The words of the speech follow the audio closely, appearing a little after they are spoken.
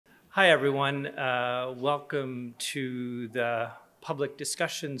Hi, everyone. Welcome to the public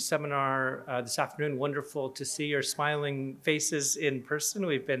discussion seminar this afternoon. Wonderful to see your smiling faces in person.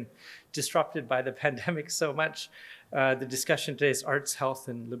 We've been disrupted by the pandemic so much. The discussion today is Arts, Health,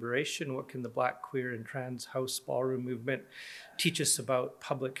 and Liberation. What can the Black, Queer, and Trans House Ballroom movement teach us about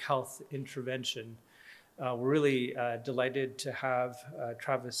public health intervention? We're really delighted to have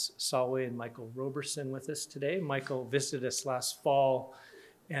Travis Salway and Michael Roberson with us today. Michael visited us last fall,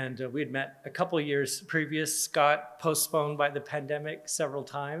 and we had met a couple of years previous. Got postponed by the pandemic several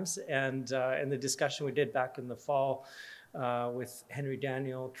times. And in the discussion we did back in the fall with Henry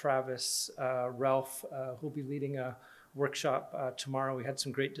Daniel, Travis, Ralph, who'll be leading a workshop tomorrow. We had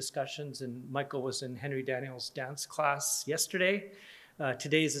some great discussions, and Michael was in Henry Daniel's dance class yesterday.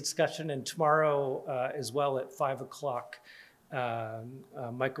 Today's discussion, and tomorrow as well at 5 o'clock.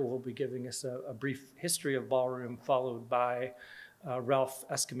 Michael will be giving us a brief history of ballroom, followed by Ralph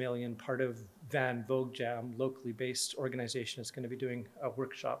Escamilian, part of Van Vogue Jam, locally based organization, is going to be doing a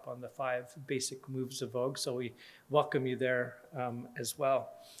workshop on the 5 basic moves of Vogue. So we welcome you there as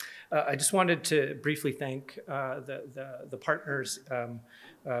well. I just wanted to briefly thank the partners.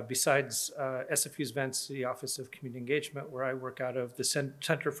 Besides SFU's events, the Office of Community Engagement, where I work out of, the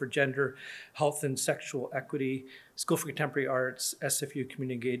Center for Gender, Health, and Sexual Equity, School for Contemporary Arts, SFU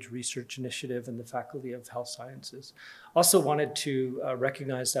Community Engage Research Initiative, and the Faculty of Health Sciences. Also wanted to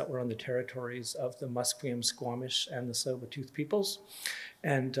recognize that we're on the territories of the Musqueam, Squamish, and the Tsleil-Waututh peoples.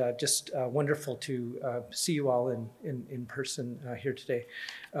 And just wonderful to see you all in person here today.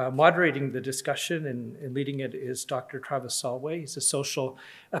 Moderating the discussion and leading it is Dr. Travis Salway. He's a social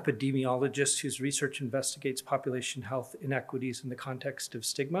epidemiologist whose research investigates population health inequities in the context of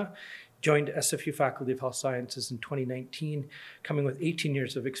stigma. Joined SFU Faculty of Health Sciences in 2019, coming with 18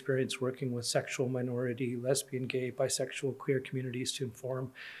 years of experience working with sexual minority, lesbian, gay, bisexual, queer communities to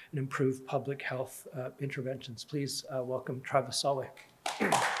inform and improve public health interventions. Please welcome Travis Salway.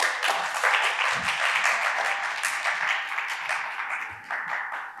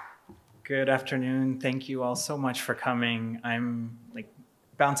 Good afternoon. Thank you all so much for coming. I'm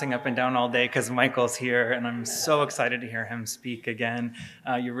bouncing up and down all day because Michael's here, and I'm so excited to hear him speak again.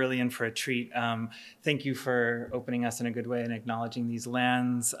 You're really in for a treat. Thank you for opening us in a good way and acknowledging these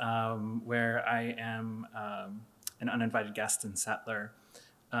lands where I am an uninvited guest and settler.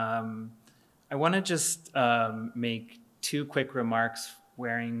 I want to just make 2 quick remarks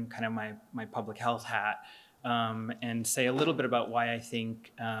wearing kind of my public health hat and say a little bit about why I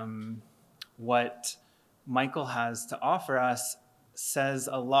think what Michael has to offer us says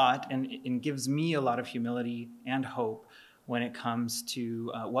a lot and gives me a lot of humility and hope when it comes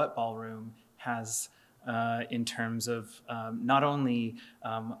to what Ballroom has in terms of not only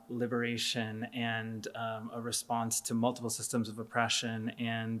liberation and a response to multiple systems of oppression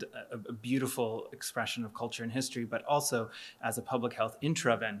and a beautiful expression of culture and history, but also as a public health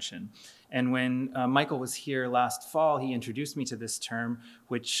intra-vention. And when Michael was here last fall, he introduced me to this term,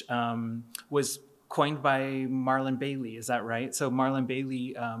 which was coined by Marlon Bailey, is that right? So Marlon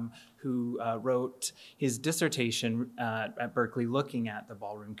Bailey, who wrote his dissertation at Berkeley looking at the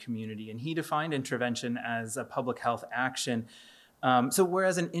ballroom community, and he defined intervention as a public health action. So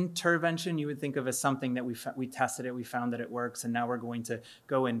whereas an intervention you would think of as something that we tested it, we found that it works, and now we're going to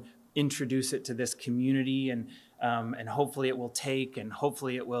go and introduce it to this community, and hopefully it will take, and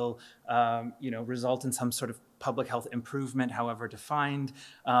hopefully it will result in some sort of public health improvement, however defined,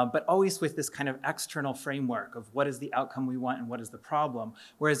 but always with this kind of external framework of what is the outcome we want and what is the problem.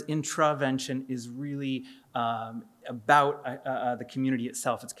 Whereas intravention is really about the community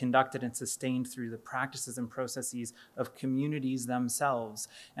itself. It's conducted and sustained through the practices and processes of communities themselves.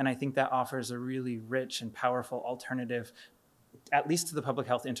 And I think that offers a really rich and powerful alternative, at least to the public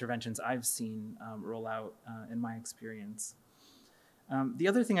health interventions I've seen roll out in my experience. The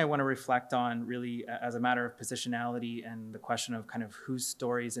other thing I want to reflect on really as a matter of positionality and the question of kind of whose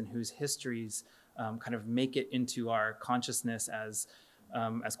stories and whose histories kind of make it into our consciousness as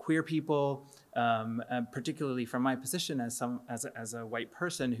queer people, particularly from my position as a white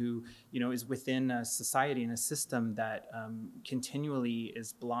person who is within a society and a system that continually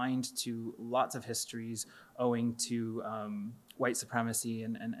is blind to lots of histories owing to white supremacy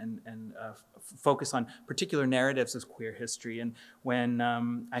and focus on particular narratives of queer history. And when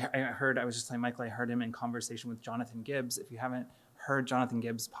I was just telling Michael, I heard him in conversation with Jonathan Gibbs. If you haven't heard Jonathan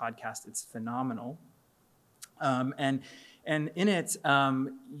Gibbs' podcast, it's phenomenal. And in it,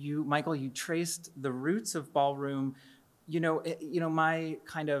 Michael, you traced the roots of ballroom. My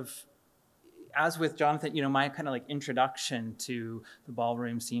kind of, as with Jonathan, my kind of like introduction to the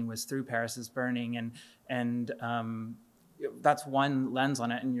ballroom scene was through Paris is Burning, and that's one lens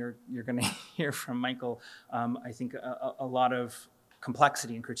on it, and you're going to hear from Michael, I think, a lot of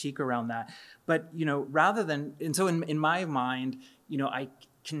complexity and critique around that. But, rather than, and so in my mind, I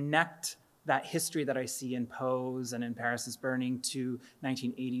connect that history that I see in Pose and in Paris is Burning to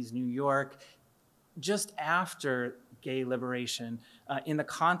 1980s New York, just after gay liberation, in the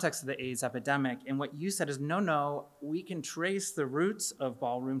context of the AIDS epidemic. And what you said is, no, we can trace the roots of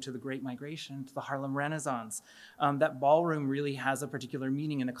ballroom to the Great Migration, to the Harlem Renaissance. That ballroom really has a particular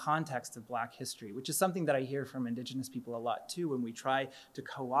meaning in the context of Black history, which is something that I hear from Indigenous people a lot too, when we try to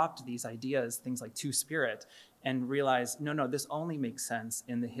co-opt these ideas, things like Two-Spirit, and realize, no, this only makes sense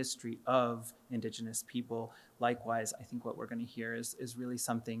in the history of Indigenous people. Likewise, I think what we're going to hear is really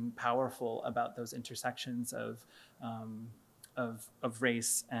something powerful about those intersections of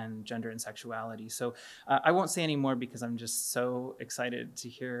race and gender and sexuality. So I won't say any more because I'm just so excited to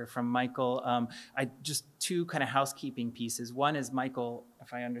hear from Michael. Just two kind of housekeeping pieces. One is Michael,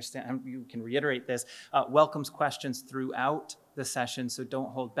 if I understand, you can reiterate this, welcomes questions throughout the session, so don't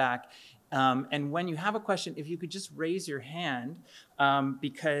hold back. And when you have a question, if you could just raise your hand,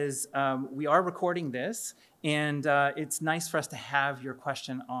 because we are recording this, and it's nice for us to have your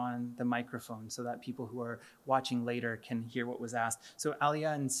question on the microphone so that people who are watching later can hear what was asked. So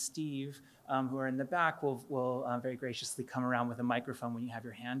Alia and Steve, who are in the back, will very graciously come around with a microphone when you have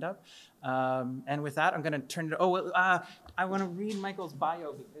your hand up. And with that, I'm going to turn it, I want to read Michael's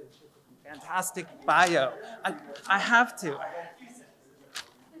bio, because it's a fantastic bio. I have to.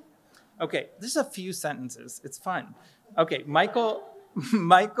 Okay, there's a few sentences. It's fun. Okay, Michael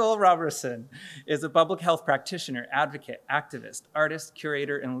Roberson is a public health practitioner, advocate, activist, artist,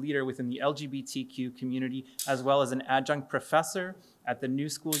 curator, and leader within the LGBTQ community, as well as an adjunct professor at the New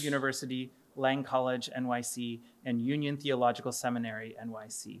School University, Lang College, NYC, and Union Theological Seminary,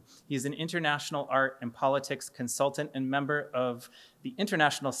 NYC. He's an international art and politics consultant and member of the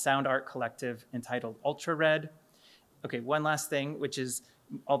international sound art collective entitled Ultra Red. Okay, one last thing, which is,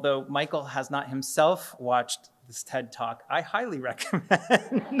 although Michael has not himself watched this TED Talk, I highly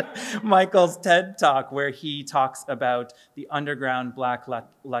recommend Michael's TED Talk, where he talks about the underground Black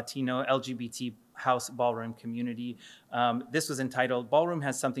Latino LGBT house ballroom community. This was entitled, "Ballroom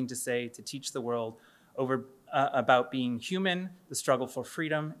Has Something to Say to Teach the World about Being Human, the Struggle for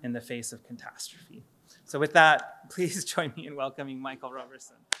Freedom in the Face of Catastrophe." So with that, please join me in welcoming Michael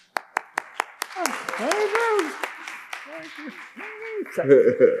Roberson.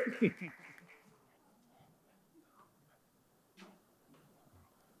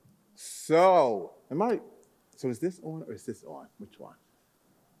 So is this on or is this on? Which one?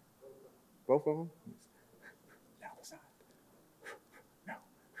 Both of them? Now the side. No.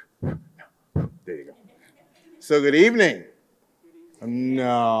 There you go. So good evening.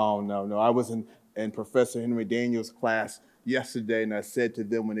 No. I was in Professor Henry Daniels' class yesterday, and I said to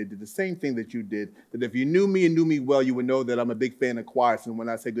them when they did the same thing that you did, that if you knew me and knew me well, you would know that I'm a big fan of choirs. And when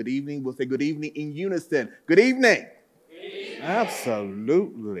I say good evening, we'll say good evening in unison. Good evening. Good evening.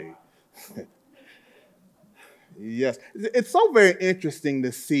 Absolutely. Yes. It's so very interesting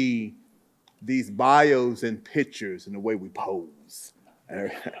to see these bios and pictures and the way we pose.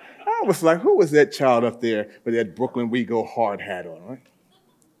 I was like, who was that child up there with that Brooklyn We Go hard hat on,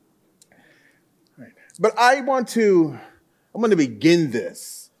 right? But I'm going to begin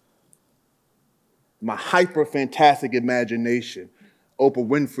this. My hyper-fantastic imagination. Oprah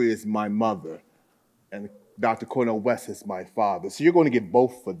Winfrey is my mother, and Dr. Cornel West is my father. So you're going to get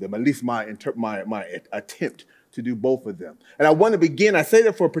both of them, at least my attempt to do both of them. And I want to begin, I say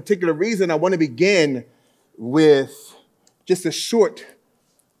that for a particular reason. I want to begin with just a short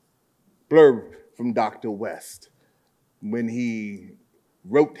blurb from Dr. West when he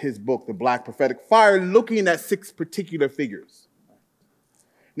wrote his book, The Black Prophetic Fire, looking at 6 particular figures.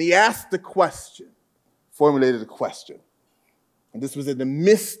 And he asked the question, formulated a question. And this was in the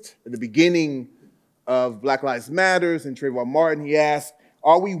midst, at the beginning of Black Lives Matters and Trayvon Martin. He asked,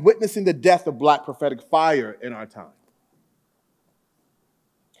 are we witnessing the death of Black prophetic fire in our time?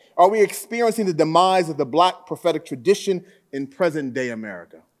 Are we experiencing the demise of the Black prophetic tradition in present-day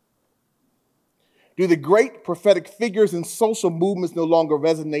America? Do the great prophetic figures and social movements no longer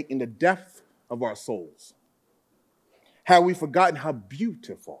resonate in the depth of our souls? Have we forgotten how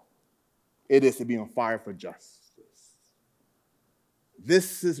beautiful it is to be on fire for justice?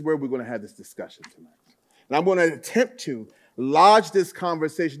 This is where we're going to have this discussion tonight. And I'm going to attempt to lodge this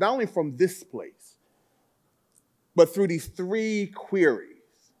conversation, not only from this place, but through these 3 queries.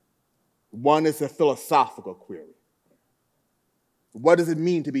 One is a philosophical query. What does it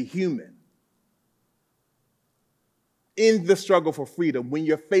mean to be human in the struggle for freedom when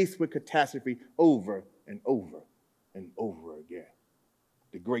you're faced with catastrophe over and over and over again.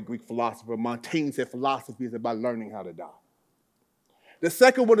 The great Greek philosopher Montaigne said philosophy is about learning how to die. The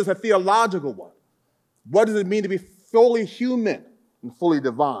second one is a theological one. What does it mean to be fully human and fully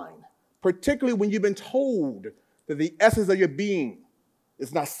divine? Particularly when you've been told that the essence of your being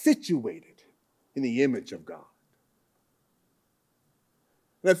is not situated in the image of God.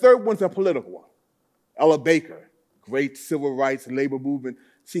 And the third one's a political one. Ella Baker, great civil rights and labor movement,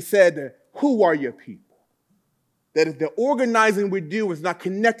 she said, who are your people? That if the organizing we do is not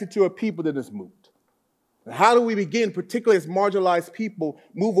connected to a people, then it's moot. And how do we begin, particularly as marginalized people,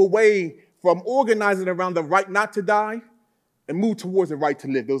 move away from organizing around the right not to die and move towards the right to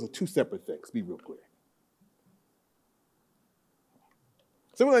live? Those are two separate things, be real clear.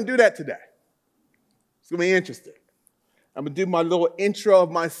 So we're going to do that today. It's going to be interesting. I'm going to do my little intro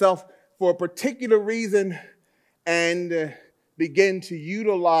of myself for a particular reason and begin to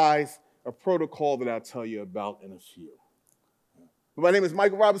utilize a protocol that I'll tell you about in a few. My name is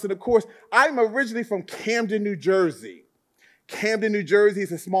Michael Roberson. Of course, I'm originally from Camden, New Jersey. Camden, New Jersey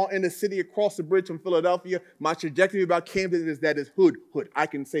is a small inner city across the bridge from Philadelphia. My trajectory about Camden is that it's hood. I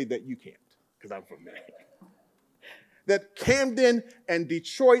can say that you can't, because I'm from there. That Camden and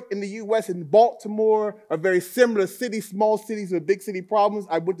Detroit in the U.S. and Baltimore are very similar cities, small cities with big city problems.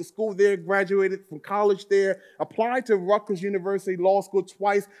 I went to school there, graduated from college there, applied to Rutgers University Law School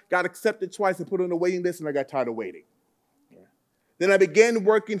twice, got accepted twice and put on the waiting list, and I got tired of waiting. Then I began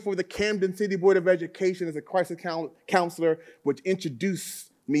working for the Camden City Board of Education as a crisis counselor, which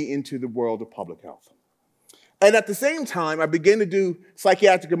introduced me into the world of public health. And at the same time, I began to do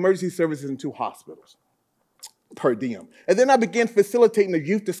psychiatric emergency services in 2 hospitals per diem. And then I began facilitating a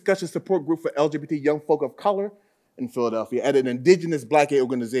youth discussion support group for LGBT young folk of color in Philadelphia at an indigenous Black gay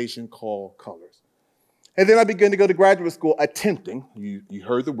organization called Colors. And then I began to go to graduate school attempting, you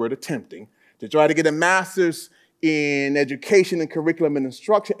heard the word attempting, to try to get a master's in education and curriculum and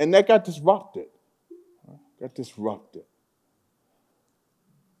instruction, and that got disrupted.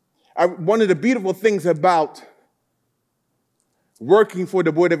 One of the beautiful things about working for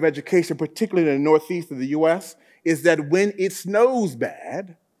the Board of Education, particularly in the Northeast of the U.S., is that when it snows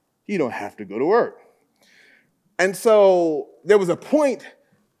bad, you don't have to go to work. And so there was a point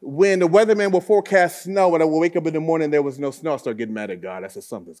when the weatherman will forecast snow, and I will wake up in the morning and there was no snow. I start getting mad at God. I said,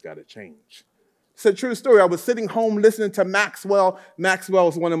 something's got to change. It's a true story. I was sitting home listening to Maxwell. Maxwell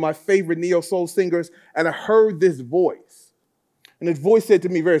is one of my favorite neo-soul singers, and I heard this voice. And his voice said to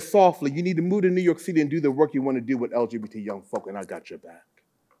me very softly, you need to move to New York City and do the work you want to do with LGBT young folk, and I got your back.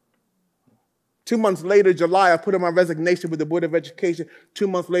 2 months later, July, I put in my resignation with the Board of Education. 2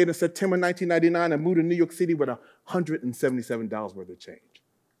 months later, September 1999, I moved to New York City with $177 worth of change,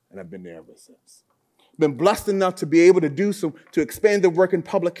 and I've been there ever since. Been blessed enough to be able to do so, to expand the work in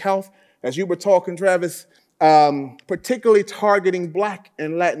public health. As you were talking, Travis, particularly targeting Black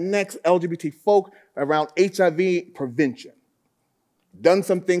and Latinx LGBT folk around HIV prevention. Done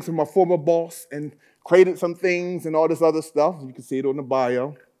some things for my former boss and created some things and all this other stuff. You can see it on the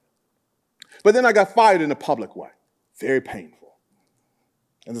bio. But then I got fired in a public way. Very painful.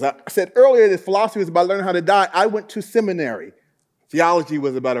 And as I said earlier, that philosophy was about learning how to die. I went to seminary. Theology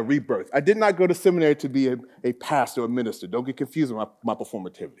was about a rebirth. I did not go to seminary to be a pastor or a minister. Don't get confused with my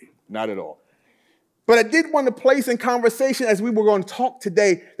performativity. Not at all. But I did want to place in conversation, as we were going to talk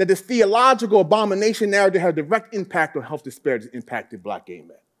today, that this theological abomination narrative had a direct impact on health disparities impacted Black gay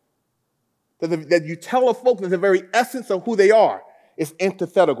men. That you tell a folk that the very essence of who they are is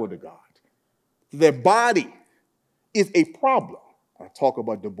antithetical to God. Their body is a problem. I talk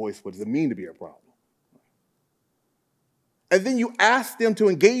about Du Bois, what does it mean to be a problem? And then you ask them to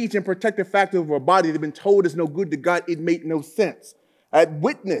engage in protective factors of a body they've been told is no good to God. It made no sense. I had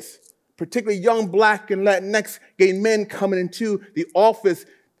witnessed, particularly young Black and Latinx gay men coming into the office,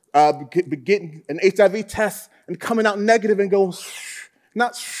 getting an HIV test and coming out negative and going, shh,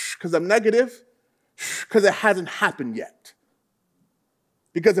 not shh, because I'm negative, shh, because it hasn't happened yet.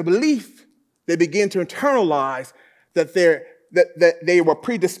 Because of belief, they begin to internalize that they were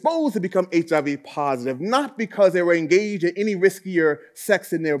predisposed to become HIV positive, not because they were engaged in any riskier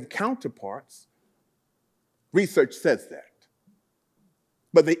sex than their counterparts. Research says that.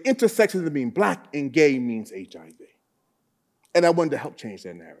 But the intersection of being Black and gay means HIV. And I wanted to help change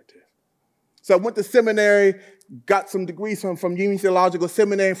that narrative. So I went to seminary, got some degrees from Union Theological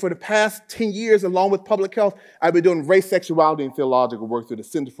Seminary, and for the past 10 years, along with public health, I've been doing race, sexuality, and theological work through the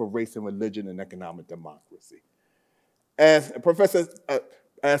Center for Race and Religion and Economic Democracy. As Professor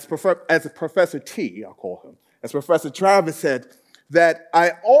T, I'll call him, as Professor Travis said, that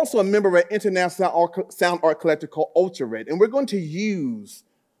I also am a member of an international sound art collective called Ultra Red, and we're going to use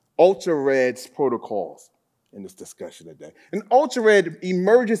Ultra Red's protocols in this discussion today. An ultra-red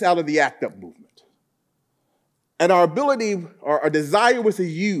emerges out of the ACT UP movement. And our ability, our desire was to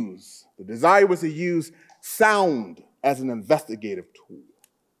use sound as an investigative tool.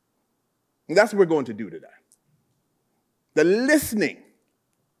 And that's what we're going to do today. The listening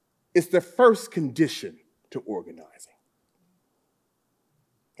is the first condition to organizing.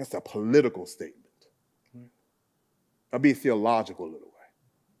 That's a political statement. I'll be theological a little way.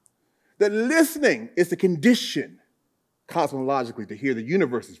 The listening is the condition, cosmologically, to hear the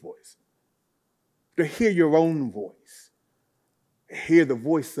universe's voice, to hear your own voice, to hear the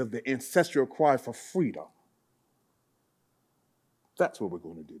voice of the ancestral cry for freedom. That's what we're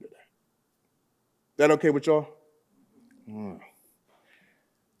going to do today. That okay with y'all?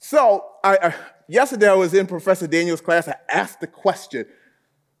 So, yesterday I was in Professor Daniel's class. I asked the question,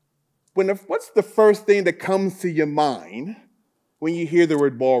 what's the first thing that comes to your mind when you hear the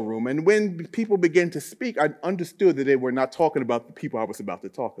word ballroom? And when people began to speak, I understood that they were not talking about the people I was about to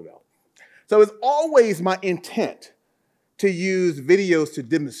talk about. So it's always my intent to use videos to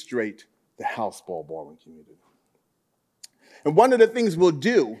demonstrate the house ballroom community. And one of the things we'll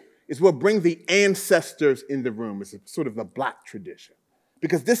do is we'll bring the ancestors in the room. It's sort of the Black tradition.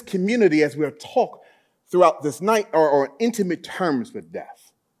 Because this community, as we'll talk throughout this night, are on intimate terms with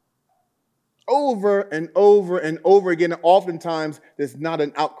death. Over and over and over again, oftentimes there's not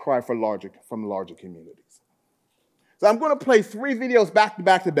an outcry from larger communities. So I'm going to play 3 videos back to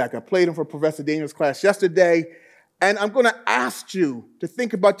back to back. I played them for Professor Daniel's class yesterday, and I'm going to ask you to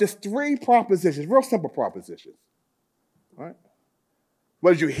think about just 3 propositions, real simple propositions. All right?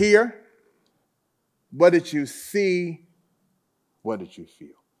 What did you hear? What did you see? What did you feel?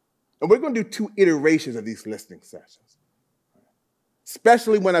 And we're going to do 2 iterations of these listening sessions,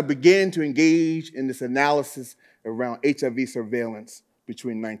 especially when I began to engage in this analysis around HIV surveillance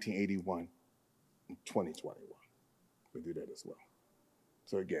between 1981 and 2021. We'll do that as well.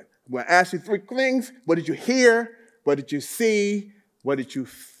 So again, I'm going to ask you 3 things. What did you hear? What did you see? What did you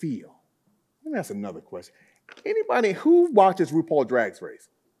feel? Let me ask another question. Anybody who watches RuPaul Drag Race?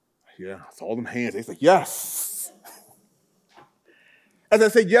 Yeah, I saw them hands. They say, yes. As I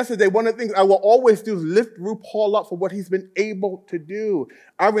said yesterday, one of the things I will always do is lift RuPaul up for what he's been able to do.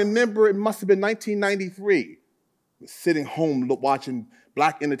 I remember it must have been 1993. I was sitting home watching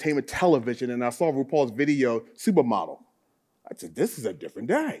Black entertainment television, and I saw RuPaul's video, Supermodel. I said, this is a different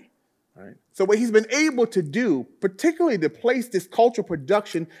day. All right? So what he's been able to do, particularly to place this cultural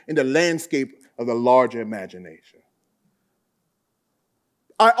production in the landscape of the larger imagination.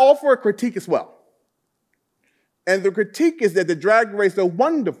 I offer a critique as well. And the critique is that the Drag Race, though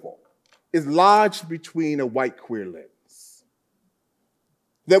wonderful, is lodged between a white queer lens.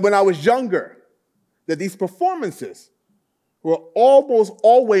 That when I was younger, that these performances were almost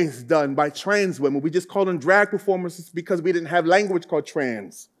always done by trans women. We just called them drag performances because we didn't have language called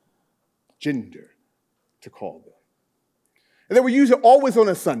transgender to call them. And they were usually always on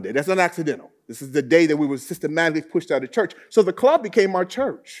a Sunday. That's not accidental. This is the day that we were systematically pushed out of church. So the club became our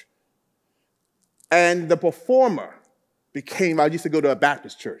church. And the performer became, I used to go to a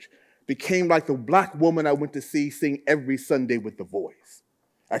Baptist church, became like the Black woman I went to see sing every Sunday with the voice.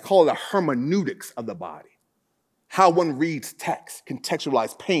 I call it a hermeneutics of the body. How one reads text,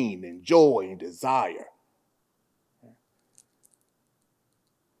 contextualize pain and joy and desire.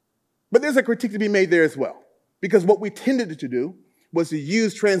 But there's a critique to be made there as well. Because what we tended to do was to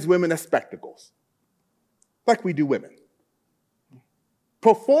use trans women as spectacles, like we do women.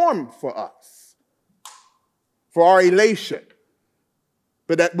 Perform for us, for our elation,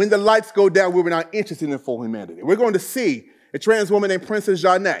 but that when the lights go down, we were not interested in full humanity. We're going to see a trans woman named Princess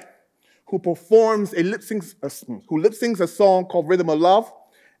Janet, who performs who lip syncs a song called Rhythm of Love.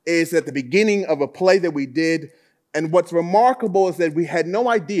 It's at the beginning of a play that we did. And what's remarkable is that we had no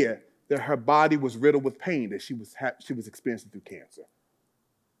idea that her body was riddled with pain that she was experiencing through cancer.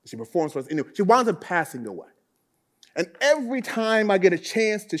 She performs for us anyway. She winds up passing away. And every time I get a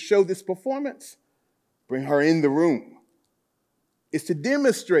chance to show this performance, bring her in the room, is to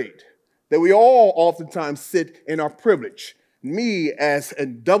demonstrate that we all oftentimes sit in our privilege. Me, as a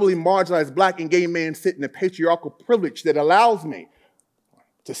doubly marginalized Black and gay man, sit in a patriarchal privilege that allows me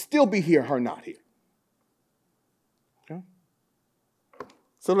to still be here, her not here. Okay?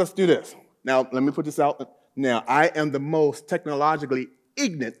 So let's do this. Now, let me put this out. Now, I am the most technologically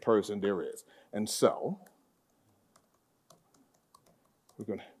ignorant person there is. And so, we're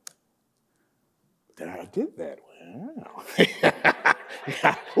going to, I did that.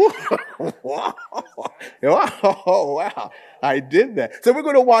 Wow. Oh, wow. I did that. So we're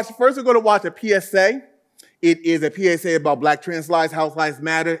going to watch, first we're going to watch a PSA It is a PSA about Black trans lives, House Lives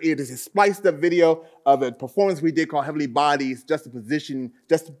Matter. It is a spliced up video of a performance we did called Heavenly Bodies, just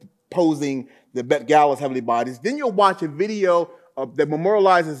posing the Met Gala's Heavenly Bodies. Then you'll watch a video that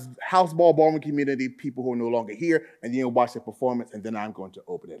memorializes house ball ballroom community, people who are no longer here, and then you'll watch the performance, and then I'm going to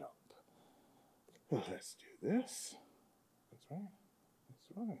open it up. Let's do this. That's right.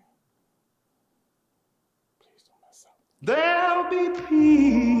 That's right. Please don't mess up. There'll be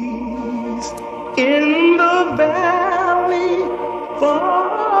peace in the valley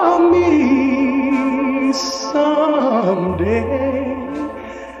for me someday.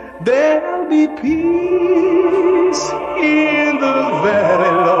 There'll be peace in the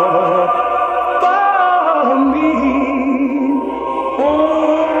valley, Lord, for me.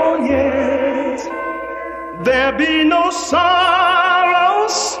 Oh, yes. There'll be no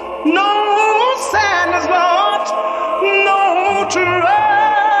sorrows, no sadness, Lord, no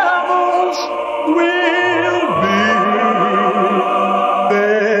troubles will be.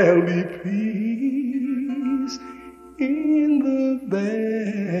 There'll be peace in the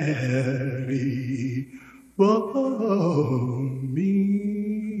valley for me.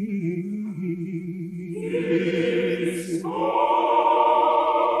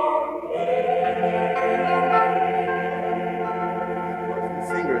 The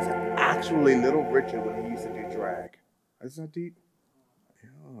singer is actually Little Richard when he used to do drag. Isn't that deep? Yeah,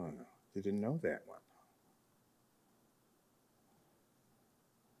 didn't know that one.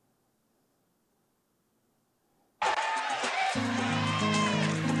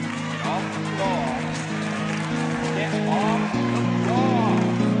 Get off the floor.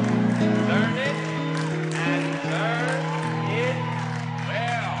 Learn it and learn it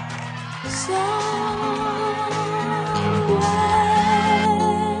well. Somewhere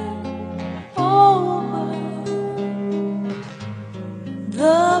over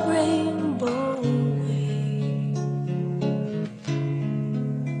the rainbow way,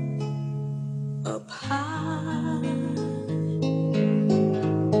 up high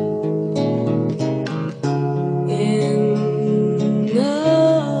in the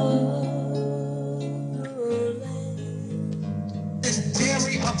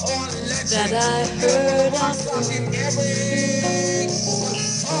land that I heard of once in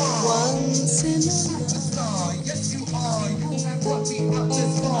a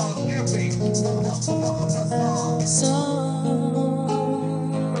somewhere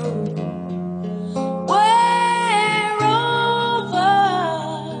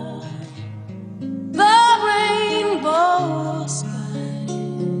over the rainbow skies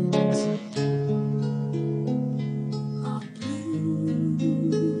are blue,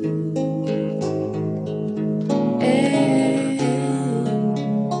 and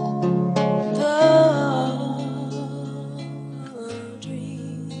the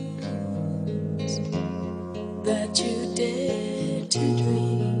dreams that you dare to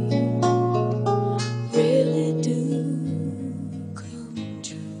dream really do come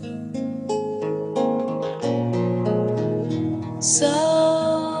true.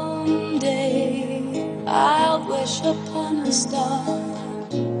 Someday I'll wish upon a star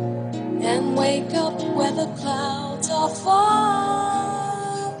and wake up where the clouds are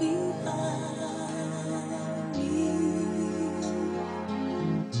far behind me.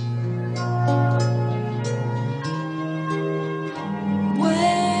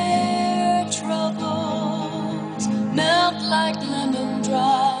 Where troubles melt like lemon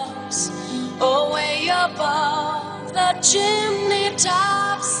drops away above the chimney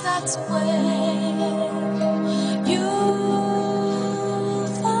tops. That's where you'll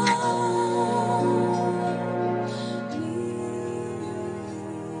find me.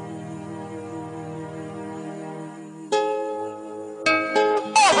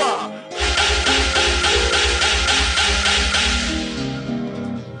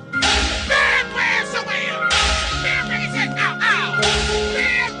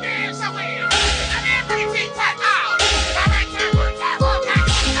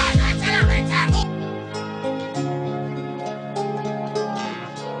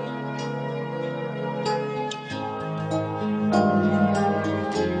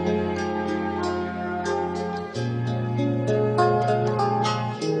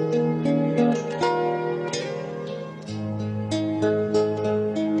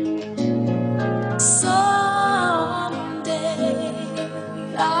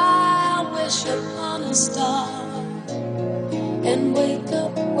 and wake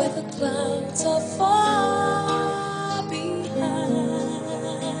up where the clouds are far behind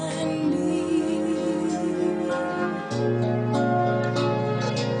me.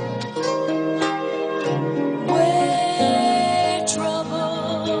 Where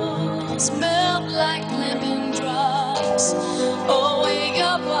troubles melt like lemon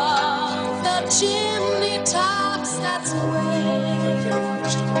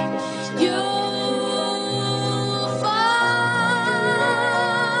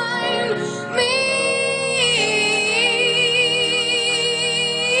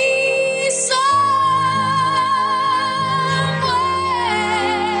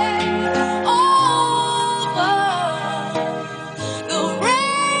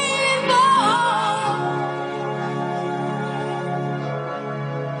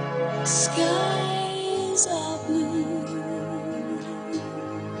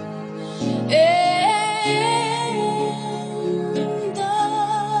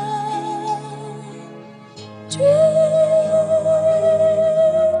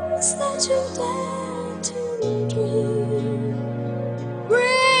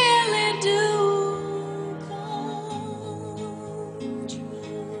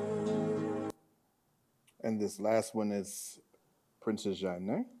this last one is Princess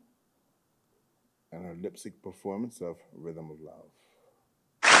Jeanne and her lip sync performance of Rhythm of Love.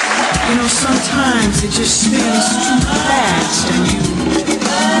 You know, sometimes it just spins too fast and you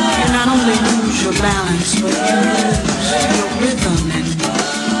not only lose your balance, but you lose your rhythm. And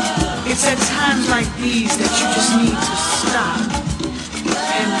it's at times like these that you just need to stop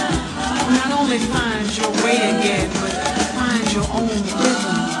and not only find your way again, but find your own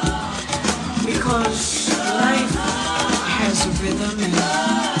rhythm. Because life has a rhythm and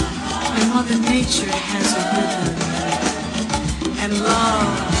Mother Nature has a rhythm. And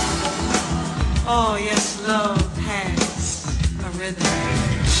love, oh yes, love has a rhythm.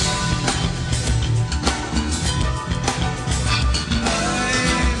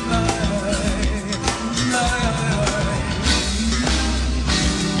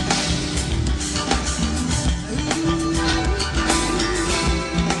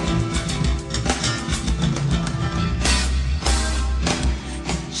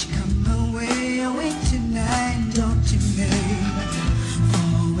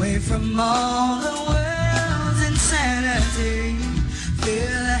 From all the world's insanity,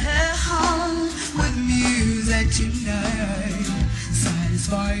 fill her heart with music tonight.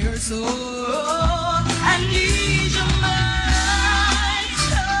 Satisfy your soul. I need your mind.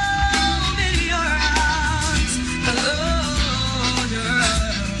 Open your arms. Close your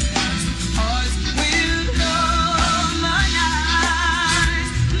eyes. Hearts will harmonize.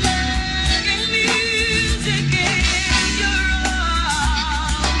 Making music in your arms.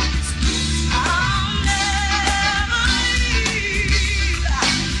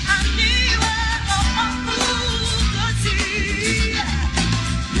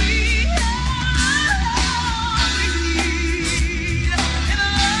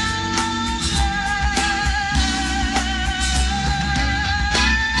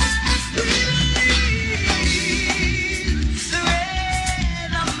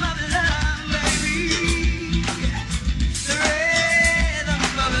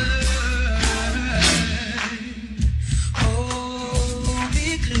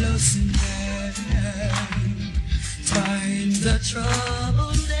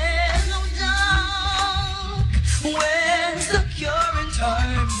 Trouble, there's no doubt. Where's the cure in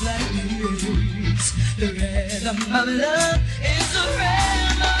times like these? The rhythm of love is the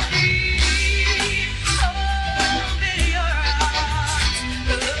remedy. Open your eyes,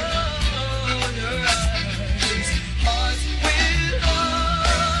 close your eyes. Hearts will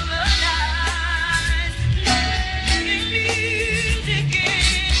harmonize. Making music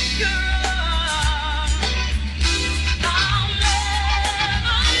in your arms.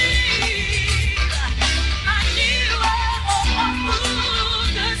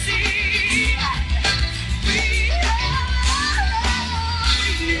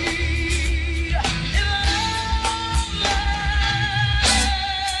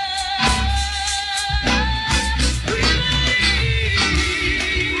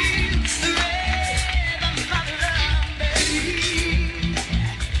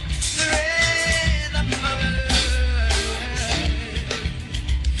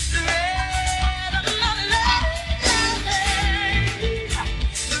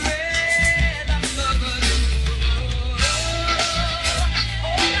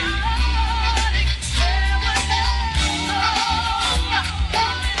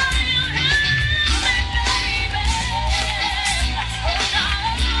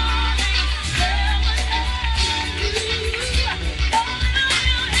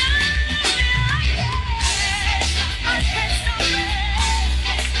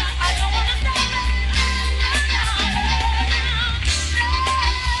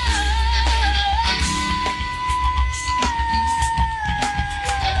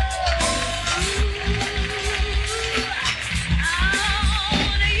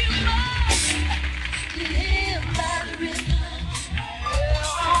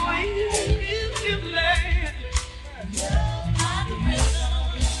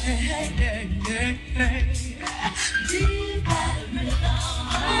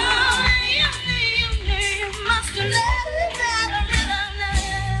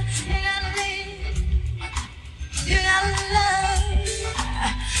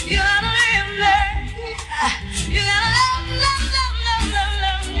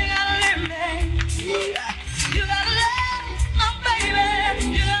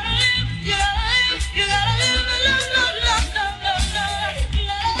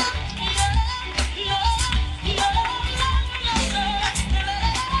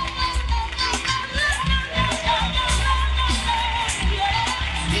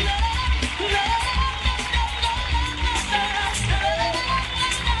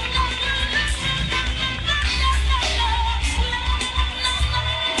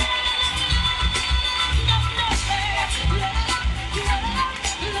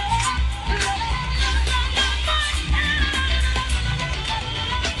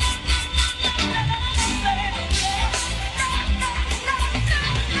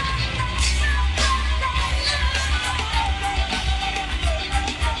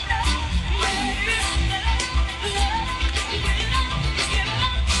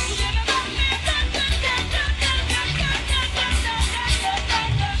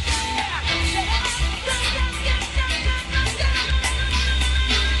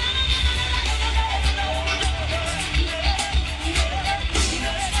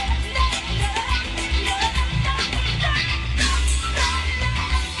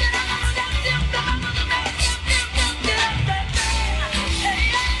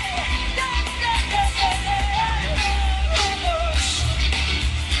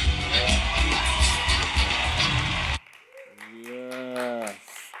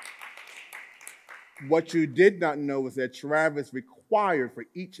 What you did not know is that Travis required for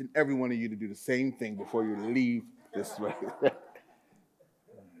each and every one of you to do the same thing before you leave this way.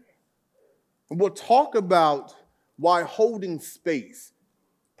 We'll talk about why holding space,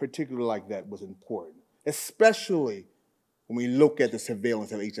 particularly like that, was important, especially when we look at the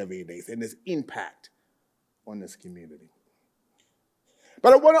surveillance of HIV/AIDS and its impact on this community.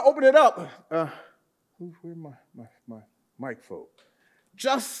 But I want to open it up. Where's my mic, folks?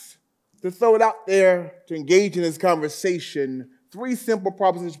 Just to throw it out there to engage in this conversation, 3 simple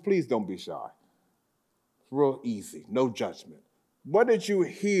propositions. Please don't be shy. It's real easy, no judgment. What did you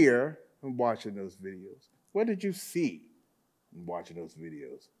hear in watching those videos? What did you see in watching those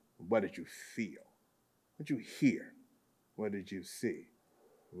videos? What did you feel? What did you hear? What did you see?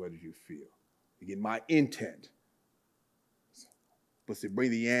 What did you feel? Again, my intent was to bring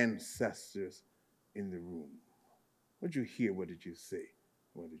the ancestors in the room. What did you hear? What did you see?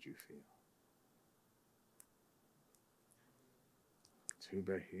 What did you feel? Two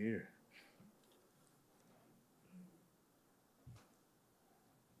back here.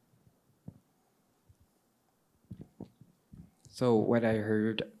 So what I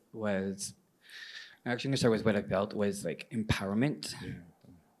heard was, actually I'm gonna start with what I felt was like empowerment.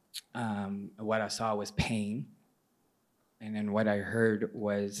 What I saw was pain. And then what I heard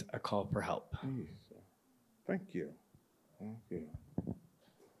was a call for help. Thank you. Thank you.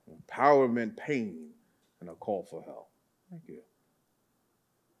 Empowerment, pain, and a call for help. Thank you.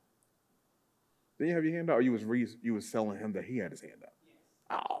 Didn't you have your hand up, or you was telling him that he had his hand up?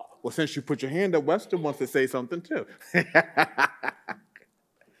 Oh, well, since you put your hand up, Wester wants to say something too.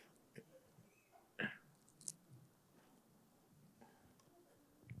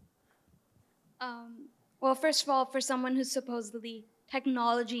 Well, first of all, for someone who's supposedly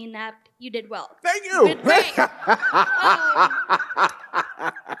technology inept, you did well. Thank you. You did great.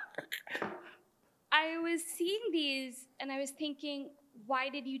 I was seeing these and I was thinking, why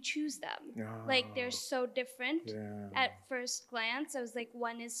did you choose them? Like, they're so different at first glance. I was like,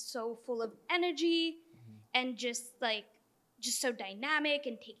 one is so full of energy and just so dynamic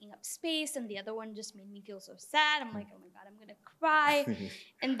and taking up space, and the other one just made me feel so sad. I'm like, oh my God, I'm gonna cry.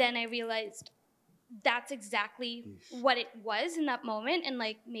 And then I realized that's exactly what it was in that moment, and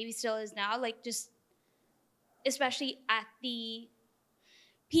like maybe still is now, like just especially at the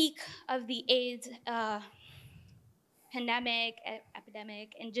peak of the AIDS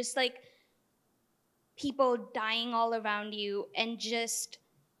epidemic, and just like people dying all around you, and just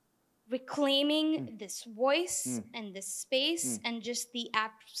reclaiming this voice and this space, and just the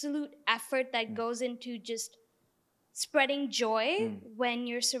absolute effort that goes into just spreading joy when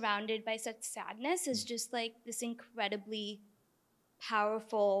you're surrounded by such sadness is just like this incredibly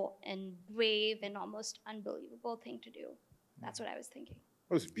powerful and brave and almost unbelievable thing to do. That's what I was thinking.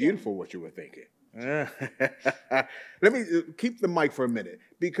 It was beautiful what you were thinking. Let me keep the mic for a minute,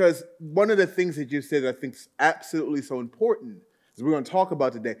 because one of the things that you said that I think is absolutely so important is we're going to talk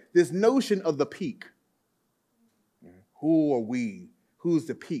about today, this notion of the peak. Who are we? Who's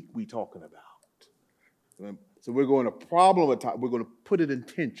the peak we talking about? So we're going to we're going to put it in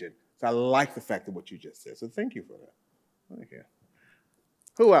tension. So I like the fact of what you just said. So thank you for that. Thank you.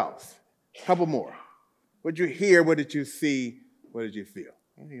 Who else? A couple more. What did you hear? What did you see? What did you feel?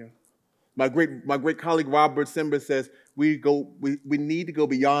 There you go. My great colleague Robert Simber says we need to go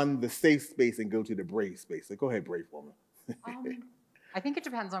beyond the safe space and go to the brave space. So go ahead, brave woman. I think it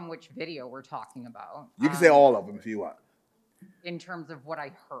depends on which video we're talking about. You can say all of them if you want. In terms of what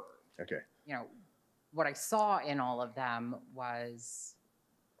I heard. Okay. You know, what I saw in all of them was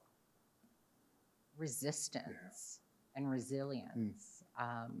resistance and resilience,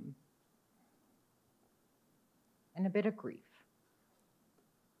 and a bit of grief.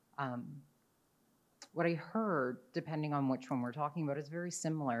 What I heard, depending on which one we're talking about, is very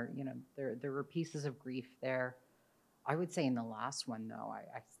similar. You know, there were pieces of grief there. I would say in the last one, though,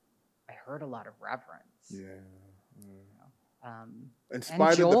 I heard a lot of reverence. Yeah. You know, in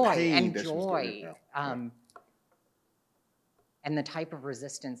spite of the pain and that joy, and the type of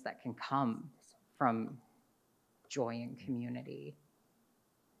resistance that can come from joy and community.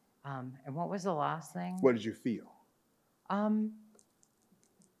 And what was the last thing? What did you feel?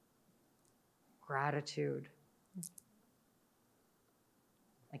 Gratitude.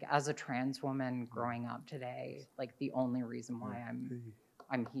 Like, as a trans woman growing up today, like the only reason why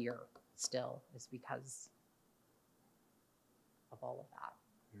I'm here still is because of all of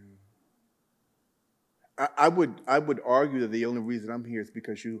that. I would argue that the only reason I'm here is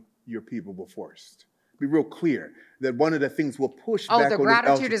because your people were forced. be real clear that one of the things we'll push Oh, back the on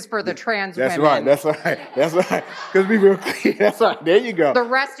gratitude is for the trans That's women. right, that's right, that's right. Because be real clear, that's right, there you go. The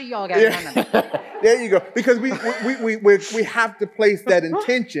rest of y'all get women. There you go. Because we have to place that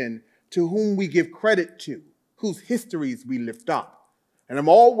intention to whom we give credit to, whose histories we lift up. And I'm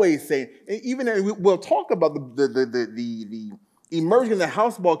always saying, even we'll talk about the immersion in the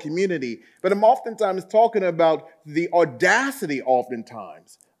houseball community, but I'm oftentimes talking about the audacity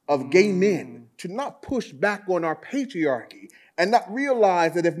oftentimes of gay men to not push back on our patriarchy and not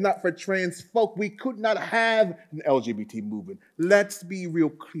realize that if not for trans folk, we could not have an LGBT movement. Let's be real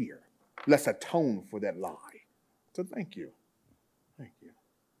clear. Let's atone for that lie. So thank you. Thank you.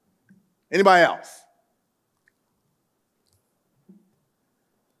 Anybody else?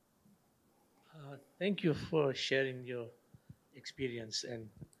 Thank you for sharing your experience and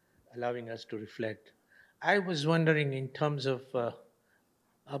allowing us to reflect. I was wondering in terms of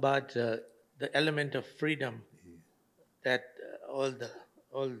about the element of freedom that all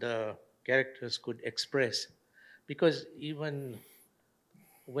the characters could express, because even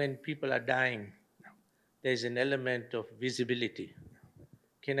when people are dying, there's an element of visibility.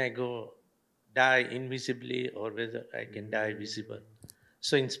 Can I go die invisibly, or whether I can die visible?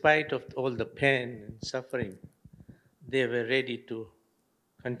 So in spite of all the pain and suffering, they were ready to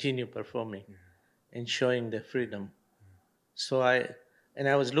continue performing and showing their freedom. So I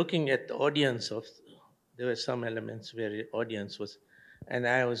was looking at the audience there were some elements where the audience was, and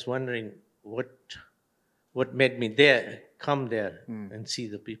I was wondering what made me come there and see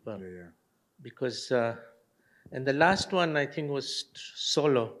the people. Yeah. Because, and the last one I think was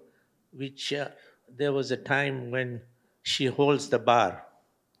Solo, which there was a time when she holds the bar.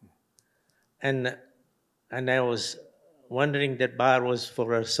 And I was wondering that bar was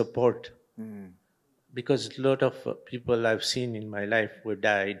for her support. Because a lot of people I've seen in my life who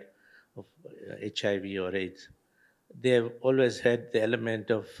died of HIV or AIDS, they've always had the element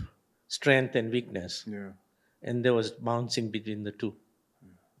of strength and weakness. Yeah. And there was bouncing between the two.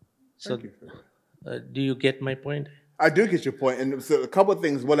 So, Thank you for that. do you get my point? I do get your point. And so a couple of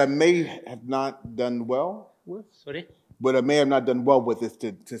things. What I may have not done well with. Sorry? What I may have not done well with is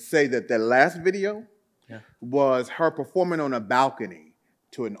to say that that last video was her performing on a balcony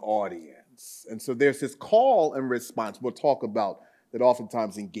to an audience. And so there's this call and response we'll talk about that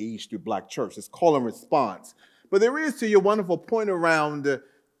oftentimes engaged through Black church, this call and response. But there is, to your wonderful point around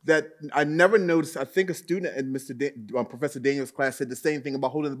that I never noticed. I think a student in Professor Daniel's class said the same thing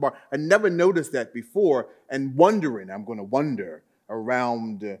about holding the bar. I never noticed that before, and I'm going to wonder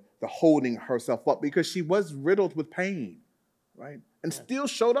around the holding herself up, because she was riddled with pain, right? And still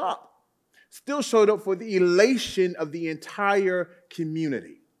showed up for the elation of the entire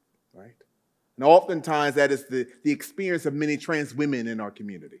community, right? And oftentimes that is the experience of many trans women in our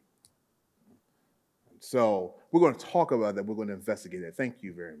community. So we're going to talk about that. We're going to investigate that. Thank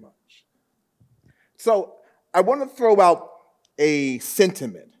you very much. So I want to throw out a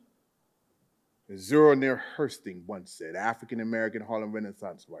sentiment. Zora Neale Hurston once said, African-American Harlem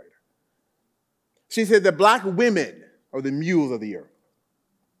Renaissance writer. She said that Black women are the mules of the earth.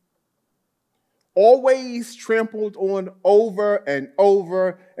 Always trampled on over and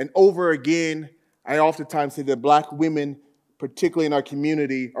over and over again. I oftentimes say that Black women, particularly in our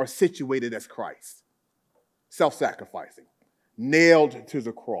community, are situated as Christ. Self-sacrificing, nailed to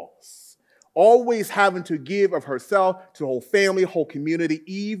the cross, always having to give of herself to whole family, whole community,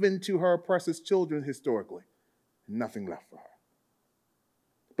 even to her oppressors' children historically. Nothing left for her.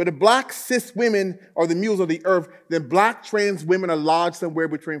 But if Black cis women are the mules of the earth, then Black trans women are lodged somewhere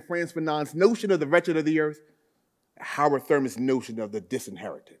between Frantz Fanon's notion of the wretched of the earth and Howard Thurman's notion of the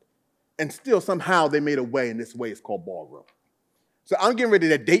disinherited. And still somehow they made a way, and this way is called Ballroom. So I'm getting ready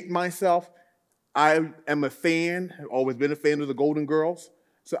to date myself. I am a fan, have always been a fan of the Golden Girls.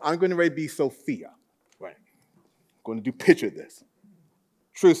 So I'm going to be Sophia. Right. I'm going to do picture this.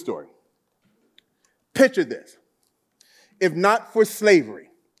 True story. Picture this. If not for slavery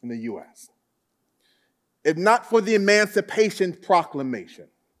in the U.S., if not for the Emancipation Proclamation,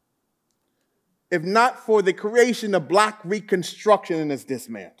 if not for the creation of Black Reconstruction and its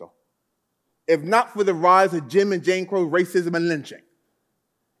dismantle, if not for the rise of Jim and Jane Crow racism and lynching,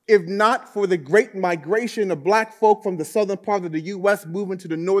 if not for the great migration of Black folk from the southern part of the U.S. moving to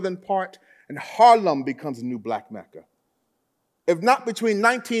the northern part, and Harlem becomes a new Black Mecca. If not between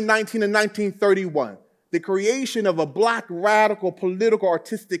 1919 and 1931, the creation of a Black radical political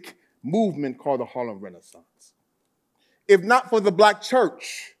artistic movement called the Harlem Renaissance. If not for the Black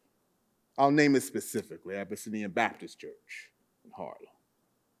church, I'll name it specifically, Abyssinian Baptist Church in Harlem,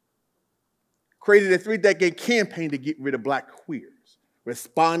 created a 3-decade campaign to get rid of Black queers,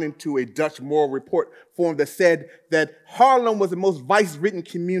 responding to a Dutch moral report form that said that Harlem was the most vice-ridden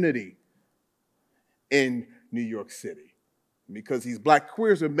community in New York City because these black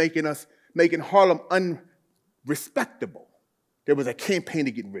queers were making Harlem unrespectable. There was a campaign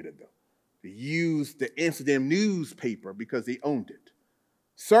to get rid of them. They used the Amsterdam newspaper because they owned it,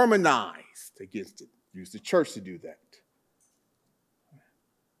 sermonized against it, used the church to do that.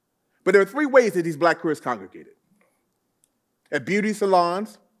 But there are three ways that these black queers congregated: at beauty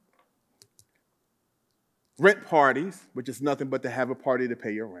salons, rent parties, which is nothing but to have a party to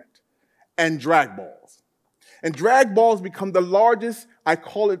pay your rent, and drag balls. And drag balls become the largest, I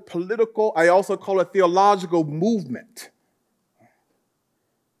call it political, I also call it theological movement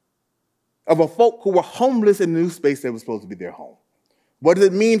of a folk who were homeless in a new space that was supposed to be their home. What does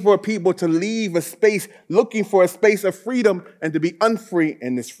it mean for people to leave a space looking for a space of freedom and to be unfree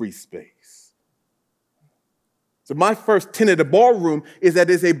in this free space? So my first tenet of Ballroom is that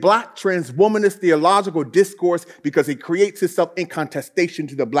it's a black transwomanist theological discourse because it creates itself in contestation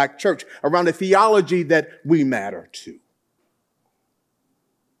to the black church around a theology that we matter to.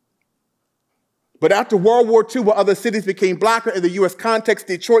 But after World War II, where other cities became blacker in the U.S. context,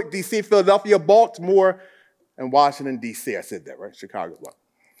 Detroit, D.C., Philadelphia, Baltimore, and Washington, D.C. I said that, right? Chicago as well.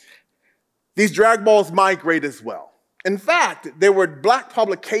 These drag balls migrate as well. In fact, there were black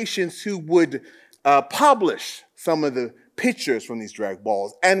publications who would publish some of the pictures from these drag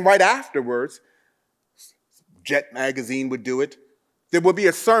balls. And right afterwards, Jet Magazine would do it. There would be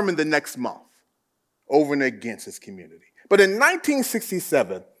a sermon the next month over and against this community. But in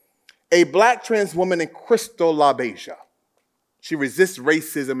 1967, a black trans woman named Crystal LaBeija, she resists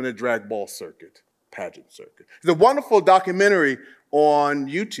racism in the drag ball circuit, pageant circuit. There's a wonderful documentary on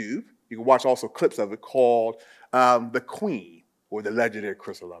YouTube. You can watch also clips of it called The Queen, or the legendary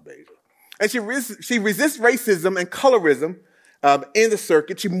Crystal LaBeija. And she resists racism and colorism in the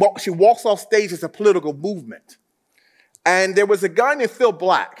circuit. She walks off stage as a political movement. And there was a guy named Phil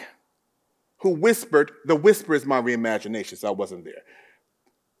Black who whispered, the whisper is my reimagination, so I wasn't there,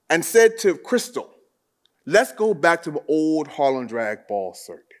 and said to Crystal, let's go back to the old Harlem drag ball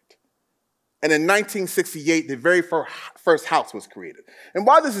circuit. And in 1968, the very first house was created. And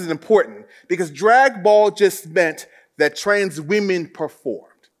why this is important, because drag ball just meant that trans women performed.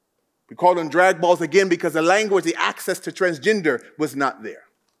 We call them drag balls again because the language, the access to transgender was not there.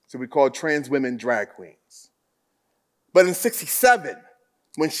 So we called trans women drag queens. But in 67,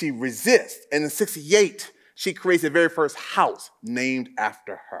 when she resists, and in 68, she creates the very first house named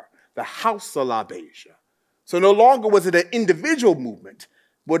after her, the House of LaBeija. So no longer was it an individual movement,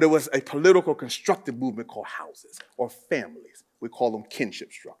 but it was a political constructive movement called houses or families. We call them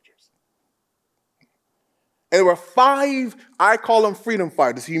kinship structures. And there were 5, I call them freedom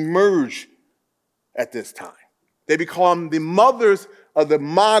fighters, who emerged at this time. They become the mothers of the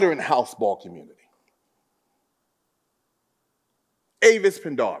modern house ball community. Avis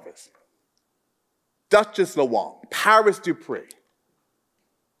Pendarvis, Duchess LaWong, Paris Dupree,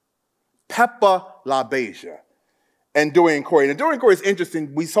 Peppa LaBeija, and Dorian Corey. And Dorian Corey is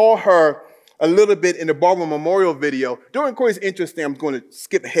interesting. We saw her a little bit in the Ballroom Memorial video. Dorian Corey is interesting. I'm going to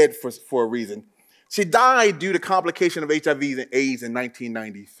skip ahead for a reason. She died due to complication of HIV and AIDS in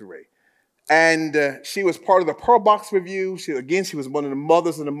 1993. And she was part of the Pearl Box Review. She was one of the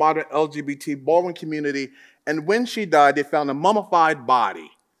mothers of the modern LGBT ballroom community. And when she died, they found a mummified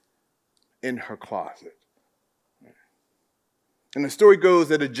body in her closet. And the story goes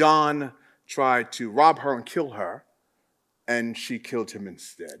that a John tried to rob her and kill her, and she killed him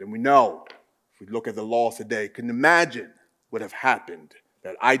instead. And we know, if we look at the laws today, can imagine what have happened.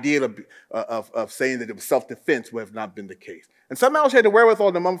 That idea of saying that it was self-defense would have not been the case. And somehow she had the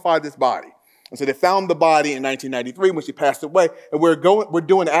wherewithal to mummify this body. And so they found the body in 1993 when she passed away, and we're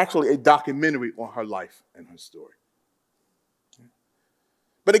doing actually a documentary on her life and her story.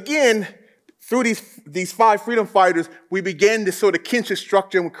 But again, through these 5 freedom fighters, we began this sort of kinship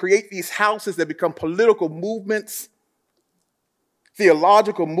structure, and we create these houses that become political movements,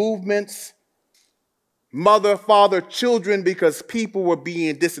 theological movements, mother, father, children, because people were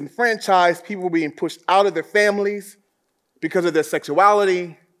being disenfranchised, people were being pushed out of their families because of their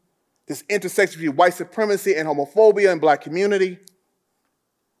sexuality, this intersection between white supremacy and homophobia in black community.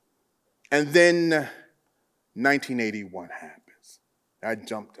 And then 1981 happens. I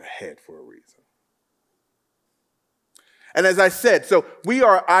jumped ahead for a reason. And as I said, so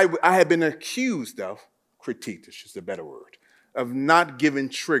I have been accused of, critiqued is just a better word, of not giving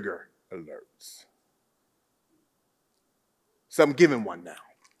trigger alerts. So I'm giving one now.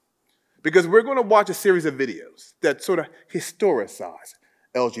 Because we're going to watch a series of videos that sort of historicize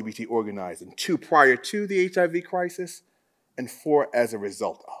LGBT organizing, 2 prior to the HIV crisis and for as a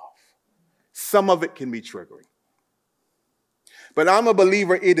result of. Some of it can be triggering. But I'm a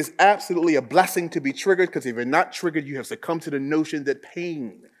believer it is absolutely a blessing to be triggered, because if you're not triggered, you have succumbed to the notion that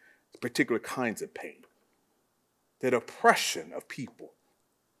pain, particular kinds of pain, that oppression of people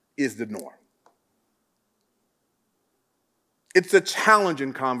is the norm. It's a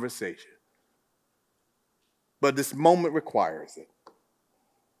challenging conversation, but this moment requires it.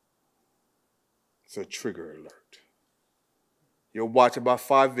 It's a trigger alert. You'll watch about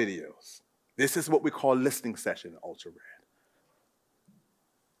 5 videos. This is what we call listening session, ultra rad.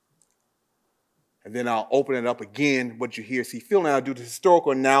 And then I'll open it up again, what you hear, see, feel, and I'll do the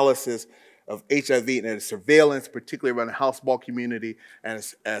historical analysis of HIV and the surveillance, particularly around the house ball community, and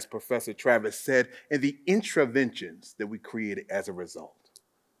as Professor Travis said, and the intra-ventions that we created as a result.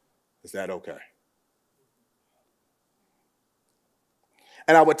 Is that okay?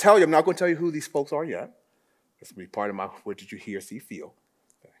 And I would tell you, I'm not going to tell you who these folks are yet. This will be part of my what did you hear, see, feel.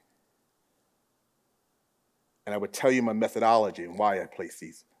 Okay. And I would tell you my methodology and why I place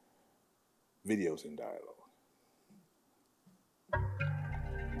these videos in dialogue.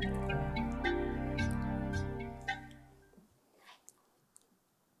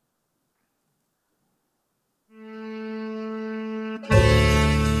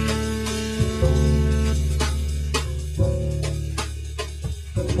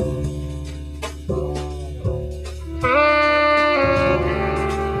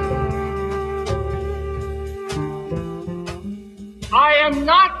 I am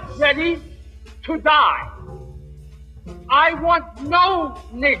not ready to die. I want no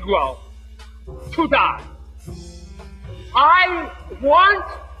Negro to die. I want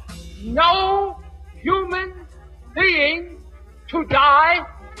no human being to die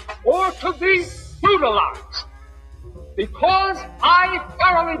or to be brutalized, because I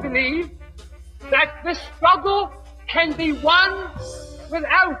thoroughly believe that this struggle can be won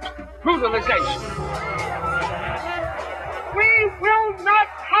without brutalization. We will not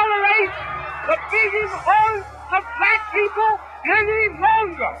tolerate the beating heart of black people any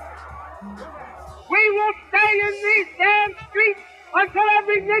longer. We will stay in these damn streets until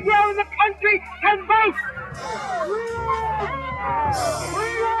every Negro in the country can vote.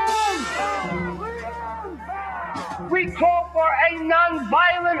 We call for a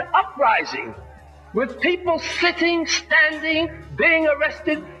nonviolent uprising with people sitting, standing, being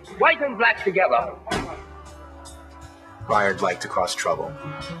arrested, white and black together. Bayard liked to cause trouble.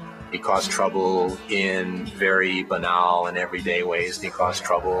 He caused trouble in very banal and everyday ways, and he caused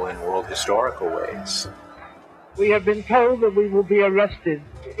trouble in world historical ways. We have been told that we will be arrested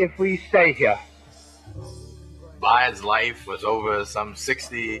if we stay here. Bayard's life was over some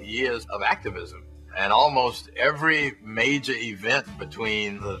 60 years of activism, and almost every major event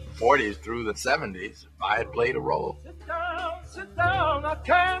between the 40s through the 70s, Bayard played a role. Sit down, I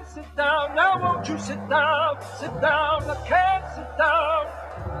can't sit down. Now won't you sit down, I can't sit down.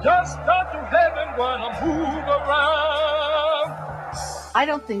 Just start to heaven when I move around. I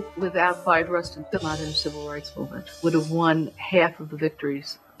don't think without Bayard Rustin, the modern civil rights movement would have won half of the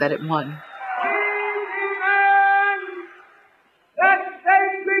victories that it won. That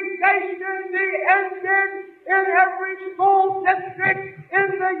segregation be ended in every school district in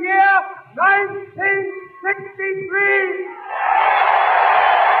the year 1963.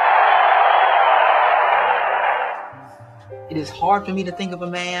 It is hard for me to think of a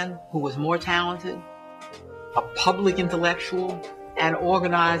man who was more talented, a public intellectual, an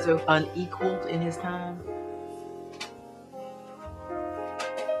organizer unequaled in his time.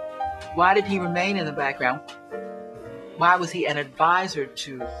 Why did he remain in the background? Why was he an advisor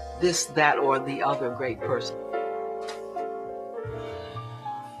to this, that, or the other great person,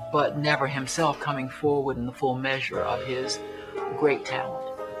 but never himself coming forward in the full measure of his great talent?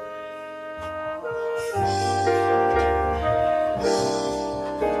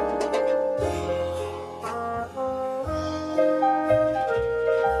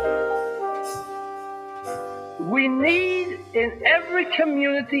 We need in every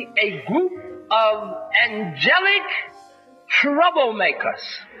community a group of angelic troublemakers.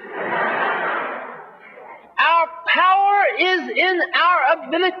 Our power is in our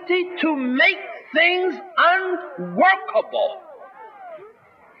ability to make things unworkable.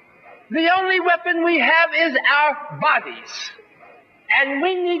 The only weapon we have is our bodies, and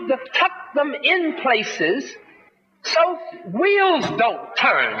we need to tuck them in places so wheels don't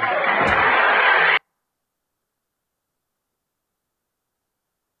turn.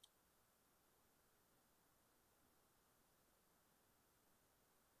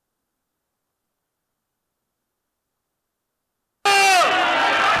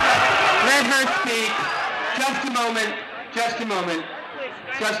 Let her speak. Just a moment. Just a moment.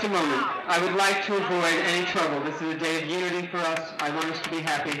 Just a moment. I would like to avoid any trouble. This is a day of unity for us. I want us to be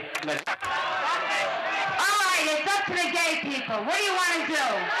happy. Let's... All right, it's up to the gay people. What do you want to do?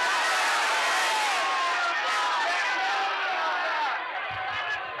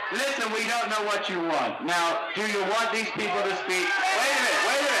 Listen, we don't know what you want. Now, do you want these people to speak? Wait a minute,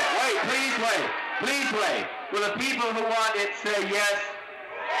 please wait. Please wait. Will the people who want it say yes?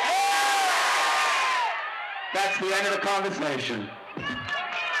 That's the end of the conversation.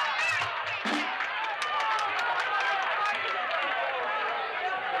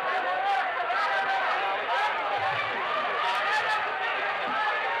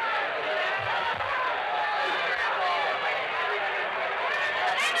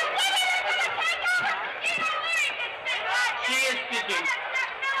 She is speaking.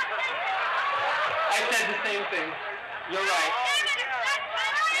 I said the same thing. You're right.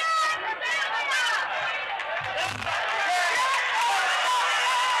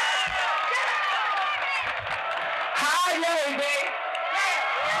 Hi, lady.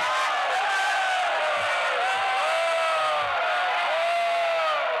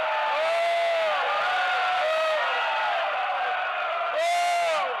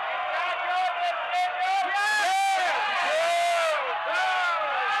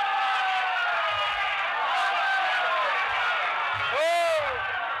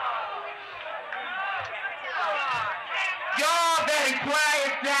 Y'all better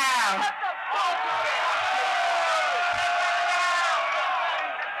quiet down.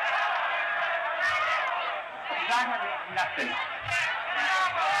 Nothing.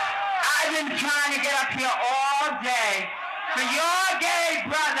 I've been trying to get up here all day for your gay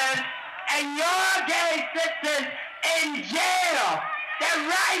brothers and your gay sisters in jail. They're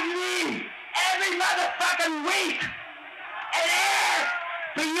writing me every motherfucking week and ask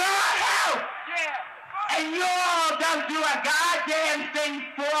for your help. And you all don't do a goddamn thing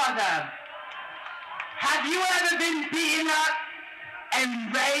for them. Have you ever been beaten up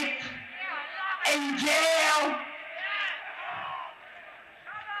and raped in jail?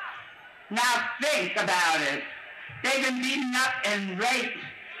 Now think about it. They've been beaten up and raped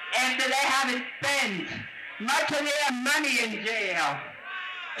after they haven't spent much of their money in jail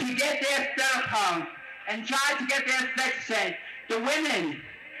to get their cell phones and try to get their sex change. The women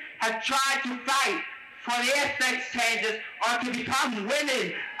have tried to fight for their sex changes or to become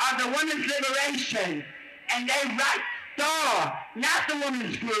women of the women's liberation. And they write STAR, not the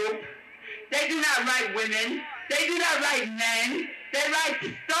women's group. They do not write women. They do not write men. They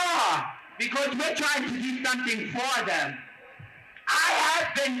write STAR because we're trying to do something for them. I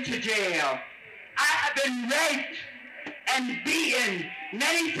have been to jail. I have been raped and beaten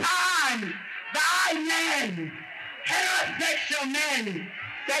many times by men, heterosexual men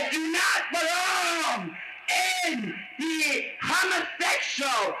that do not belong in the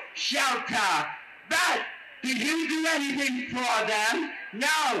homosexual shelter. But do you do anything for them?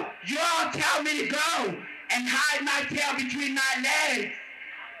 No. You all tell me to go and hide my tail between my legs.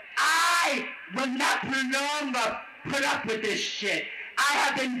 I will not longer put up with this shit. I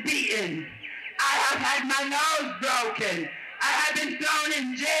have been beaten. I have had my nose broken. I have been thrown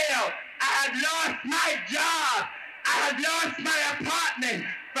in jail. I have lost my job. I have lost my apartment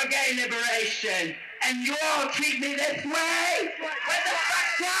for gay liberation. And you all treat me this way? What the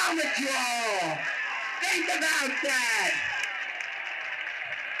fuck's wrong with you all? Think about that.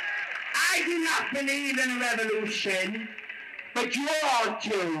 I do not believe in a revolution, but you all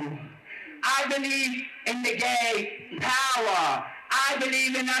do. I believe in the gay power. I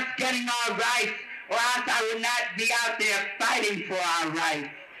believe in us getting our rights, or else I would not be out there fighting for our rights.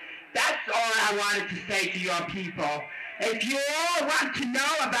 That's all I wanted to say to your people. If you all want to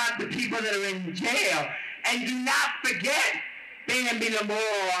know about the people that are in jail, and do not forget Bambi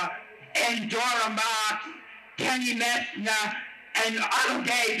Lamore and Dora Marks, Kenny Messner, and other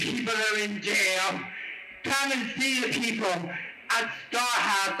gay people that are in jail, come and see the people at Star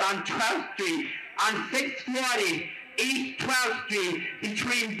House on 12th Street, on 640 East 12th Street,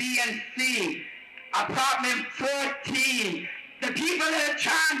 between B and C, apartment 14. The people that are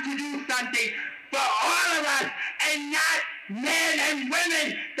trying to do something for all of us, and not men and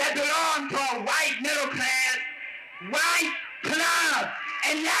women that belong to a white middle class, white club.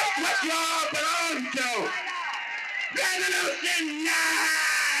 And that's what you all belong to. Revolution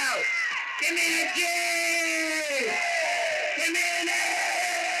now! Give me a G! Give me an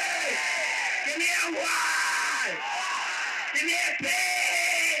A! Give me a Y! Give me a P!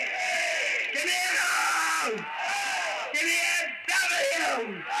 Give me an O! Give me a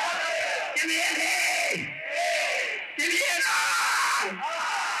W! Give me an E! Give me an R!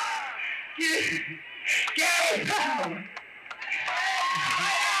 Gay power!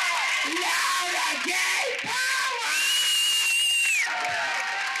 Gay power!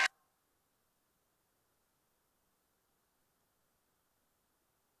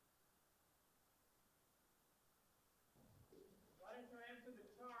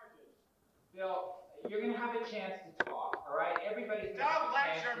 Bill, you're going to have a chance to talk, all right? Everybody's going to have Don't a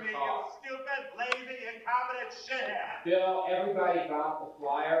chance lecture to me, you talk. stupid, lazy, incompetent shithead. Bill, everybody got the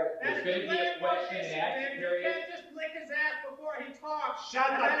flyer. There's going to be a question and answer You period. can't just lick his ass before he talks. Shut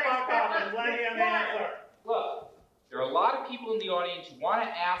the fuck up and let him answer. Look, there are a lot of people in the audience who want to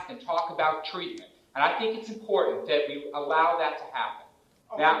ask and talk about treatment, and I think it's important that we allow that to happen.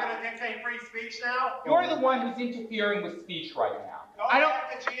 Oh, Now, we're going to dictate free speech now? you're the one who's interfering with speech right now. Go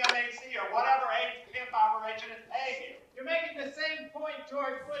back to GMAC or whatever AIDS pimp operation is paying you. You're making the same point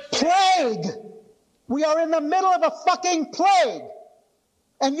George Bush. Plague! We are in the middle of a fucking plague!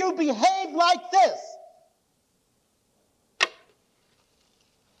 And you behave like this!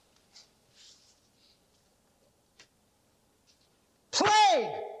 Plague!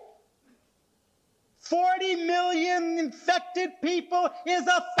 40 million infected people is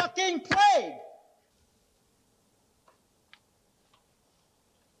a fucking plague!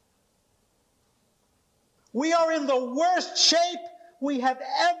 We are in the worst shape we have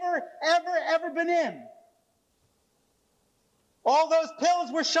ever been in. All those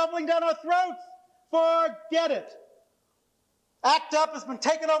pills we're shoveling down our throats, forget it. ACT UP has been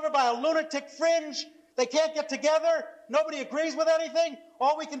taken over by a lunatic fringe. They can't get together. Nobody agrees with anything.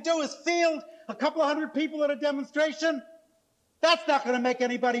 All we can do is field a couple of hundred people at a demonstration. That's not going to make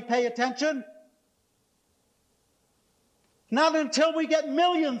anybody pay attention. Not until we get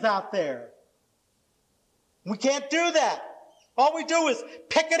millions out there. We can't do that. All we do is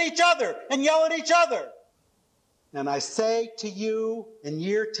pick at each other and yell at each other. And I say to you in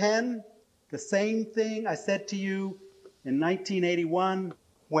year 10, the same thing I said to you in 1981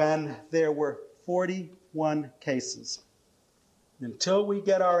 when there were 41 cases. Until we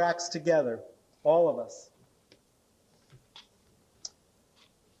get our acts together, all of us,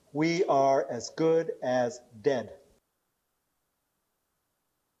 we are as good as dead.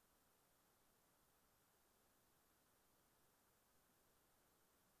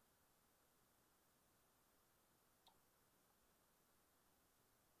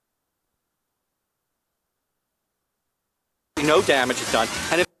 No damage is done.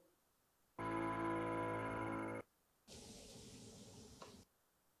 And if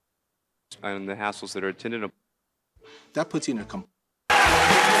and the hassles that are attendant, that puts you in a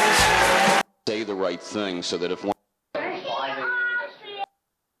say the right thing so that if one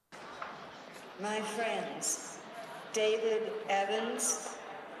my friends, David Evans,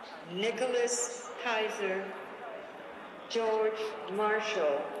 Nicholas Kaiser, George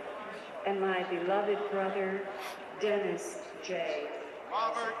Marshall, and my beloved brother, Dennis J.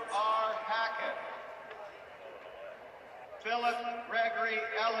 Robert R. Hackett. Philip Gregory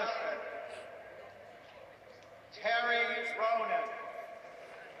Ellison. Terry Ronan.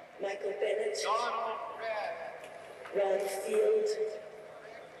 Michael Bennett. Donald Red. Ron Field.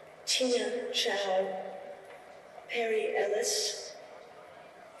 Tina Chow. Perry Ellis.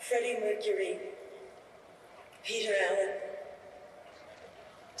 Freddie Mercury. Peter Allen.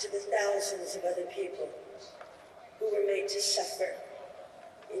 To the thousands of other people who were made to suffer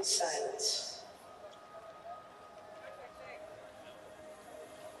in silence.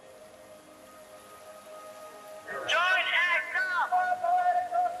 Join ACT UP! For a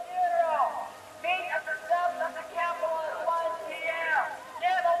political funeral! Meet at the steps of the Capitol at 1 p.m.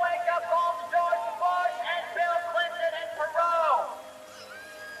 Give a wake-up call to George Bush and Bill Clinton and Perot!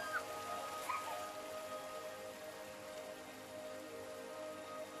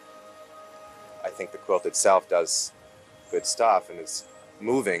 I think the quilt itself does good stuff and is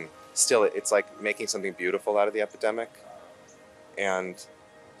moving. Still, it's like making something beautiful out of the epidemic. And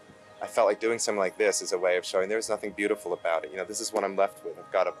I felt like doing something like this is a way of showing there's nothing beautiful about it. You know, this is what I'm left with.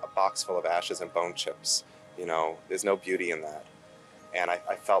 I've got a box full of ashes and bone chips. You know, there's no beauty in that. And I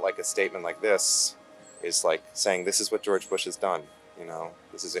felt like a statement like this is like saying this is what George Bush has done. You know,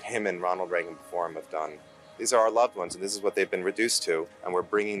 this is what him and Ronald Reagan before him have done. These are our loved ones, and this is what they've been reduced to, and we're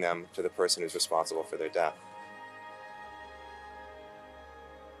bringing them to the person who's responsible for their death.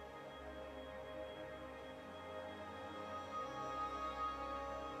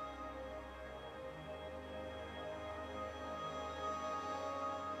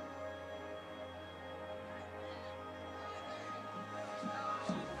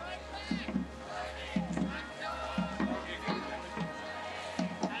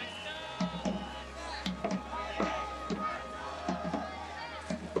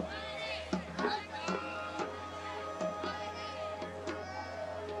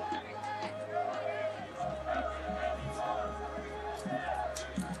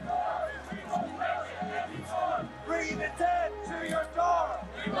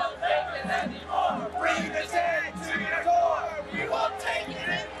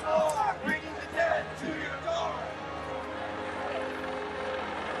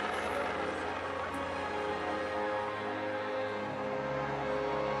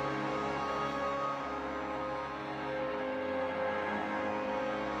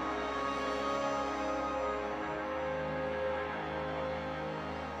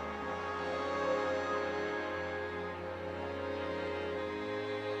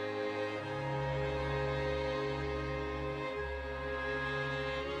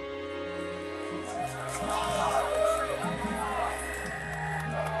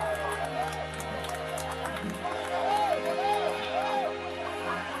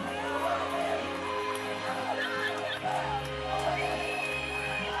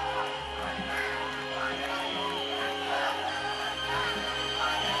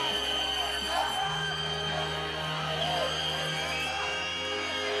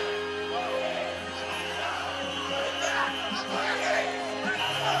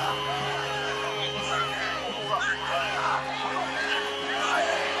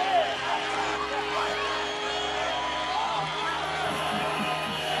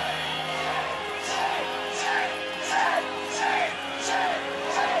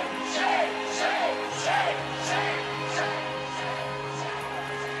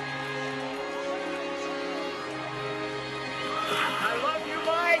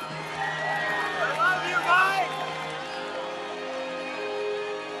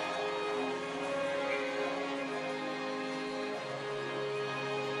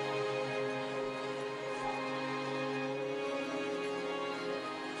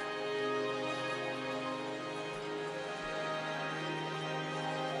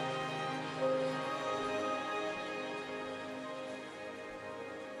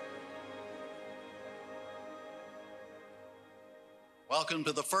 Welcome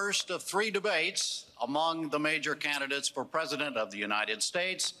to the first of 3 debates among the major candidates for President of the United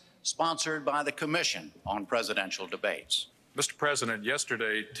States, sponsored by the Commission on Presidential Debates. Mr. President,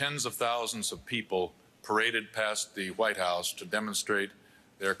 yesterday, tens of thousands of people paraded past the White House to demonstrate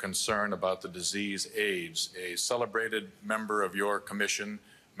their concern about the disease AIDS. A celebrated member of your commission,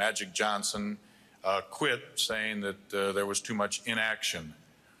 Magic Johnson, quit, saying that there was too much inaction.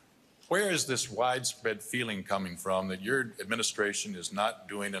 Where is this widespread feeling coming from that your administration is not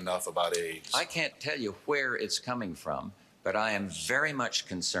doing enough about AIDS? I can't tell you where it's coming from, but I am very much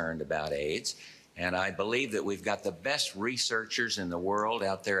concerned about AIDS, and I believe that we've got the best researchers in the world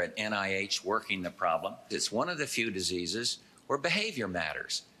out there at NIH working the problem. It's one of the few diseases where behavior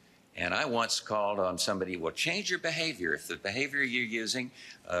matters. And I once called on somebody, well, change your behavior. If the behavior you're using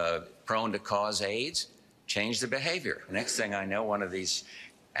prone to cause AIDS, change the behavior. Next thing I know, one of these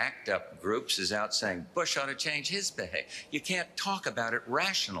ACT UP groups is out saying Bush ought to change his behavior. You can't talk about it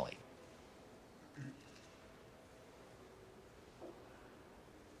rationally.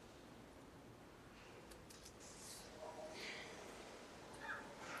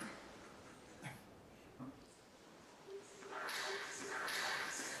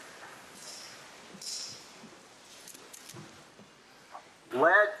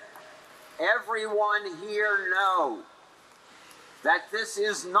 Let everyone here know that this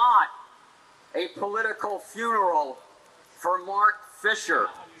is not a political funeral for Mark Fisher,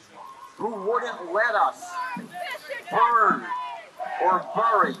 who wouldn't let us burn or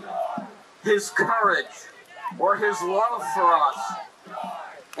bury his courage or his love for us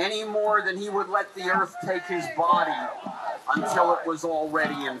any more than he would let the earth take his body until it was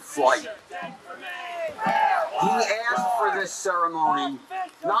already in flight. He asked for this ceremony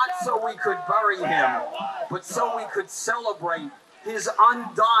not so we could bury him, but so we could celebrate his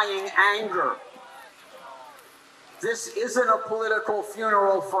undying anger. This isn't a political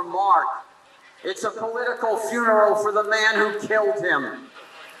funeral for Mark. It's a political funeral for the man who killed him,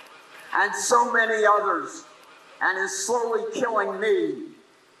 and so many others, and is slowly killing me,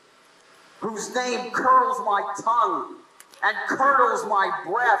 whose name curls my tongue and curdles my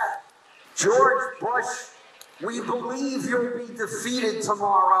breath. George Bush, we believe you'll be defeated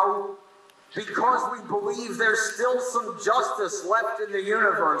tomorrow, because we believe there's still some justice left in the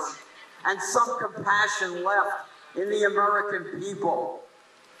universe and some compassion left in the American people.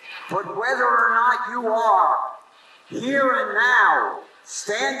 But whether or not you are, here and now,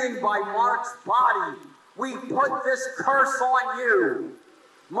 standing by Mark's body, we put this curse on you.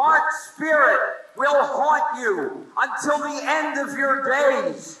 Mark's spirit will haunt you until the end of your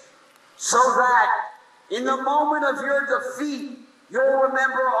days, so that in the moment of your defeat, you'll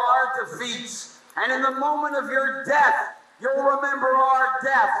remember our defeats. And in the moment of your death, you'll remember our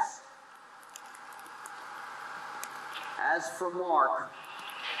deaths. As for Mark,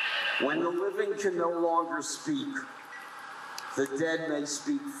 when the living can no longer speak, the dead may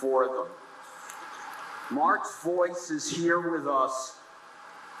speak for them. Mark's voice is here with us,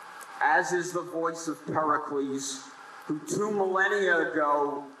 as is the voice of Pericles, who 2 millennia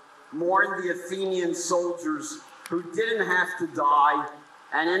ago mourned the Athenian soldiers who didn't have to die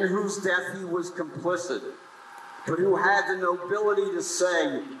and in whose death he was complicit, but who had the nobility to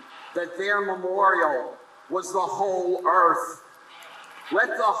say that their memorial was the whole earth. Let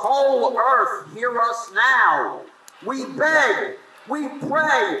the whole earth hear us now. We beg, we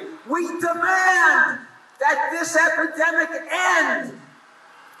pray, we demand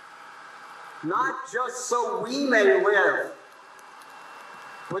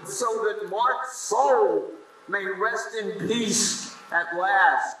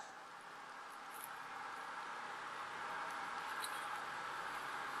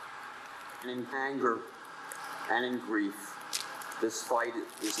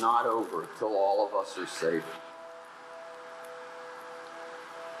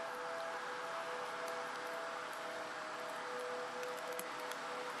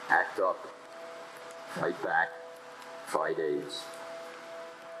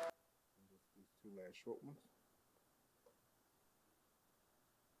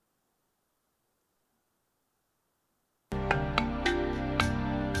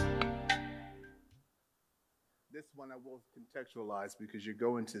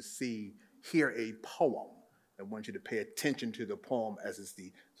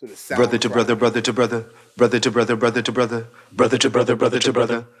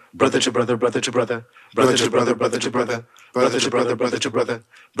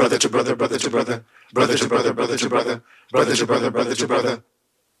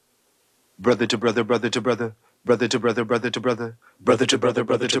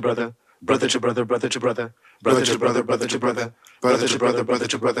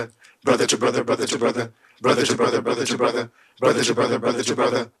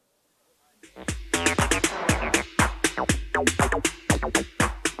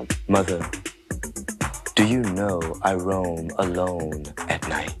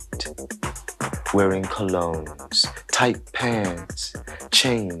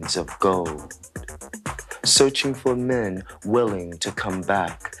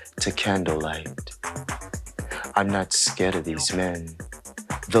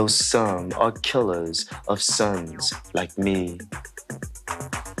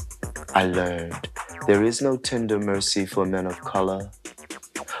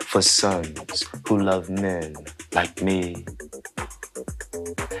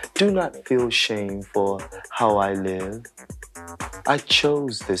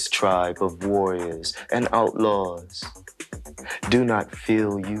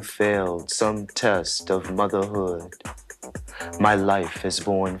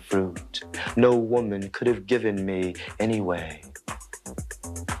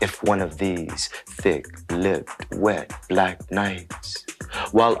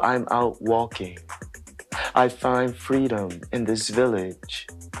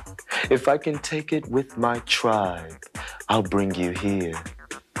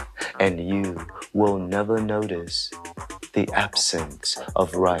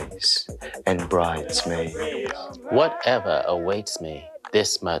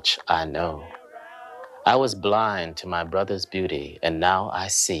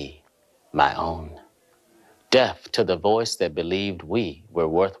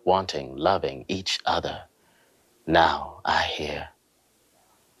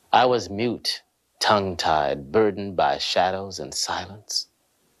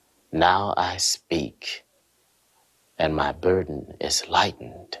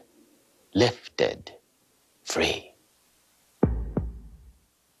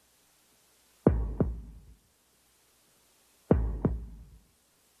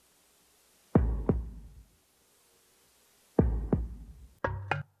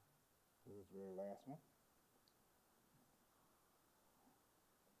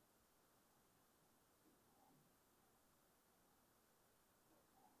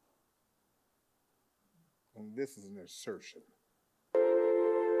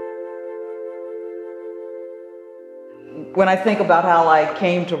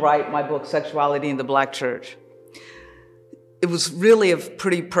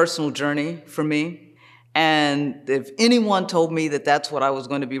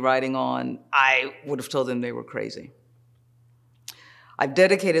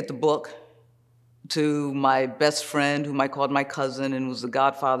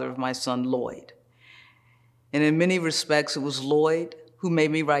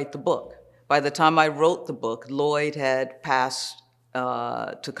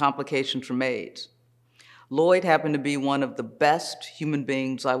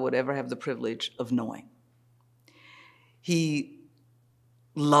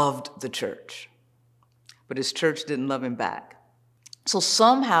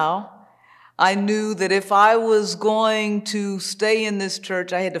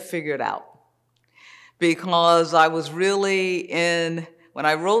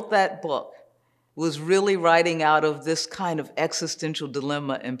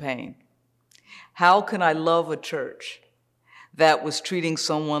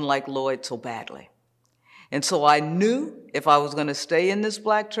And so I knew if I was going to stay in this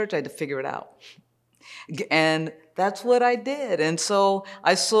black church, I had to figure it out. And that's what I did. And so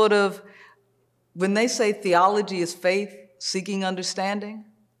I sort of, when they say theology is faith, seeking understanding,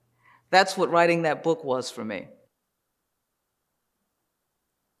 that's what writing that book was for me.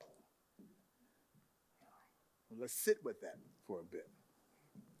 Let's sit with that for a bit.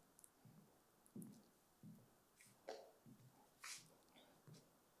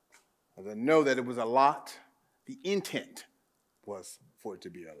 As I know that it was a lot, the intent was for it to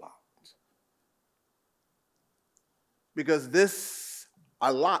be a lot. Because this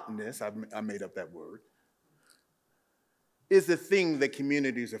allotness, I made up that word, is the thing that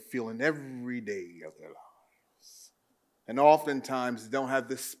communities are feeling every day of their lives. And oftentimes don't have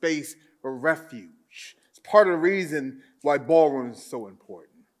the space or refuge. It's part of the reason why Ballroom is so important.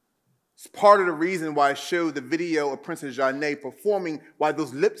 It's part of the reason why I showed the video of Princess Janae performing, why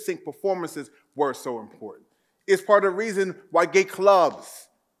those lip sync performances were so important. It's part of the reason why gay clubs,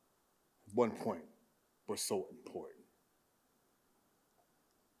 at one point, were so important.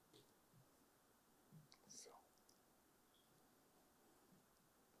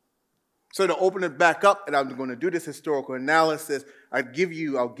 So to open it back up, and I'm going to do this historical analysis, I'll give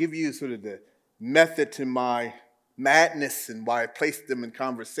you sort of the method to my madness and why I place them in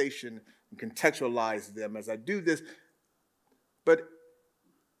conversation and contextualize them as I do this. But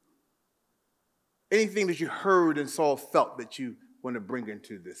anything that you heard and saw, felt that you want to bring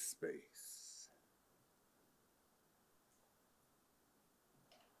into this space?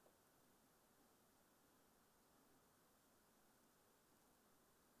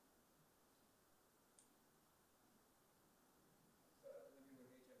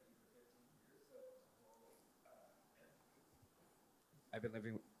 I've been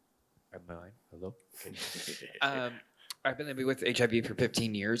living. Am I on? Hello. Okay. I've been living with HIV for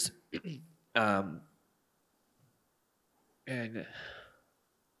 15 years, and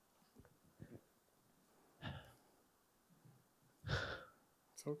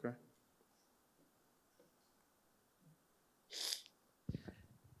It's okay.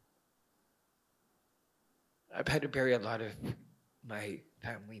 I've had to bury a lot of my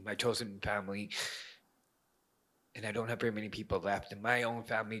family, my chosen family. And I don't have very many people left. And my own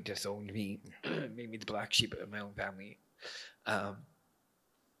family disowned me, made me the black sheep of my own family. I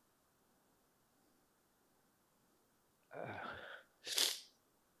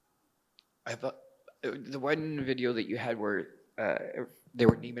thought the one video that you had where they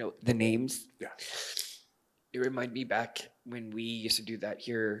were naming out the names. Yeah. It reminded me back when we used to do that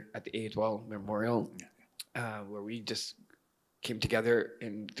here at the Aidswell Memorial, where we just came together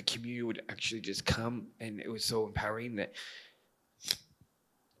and the community would actually just come, and it was so empowering that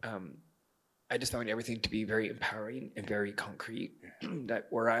I just found everything to be very empowering and very concrete. That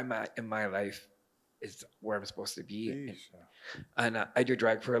where I'm at in my life is where I'm supposed to be. And I do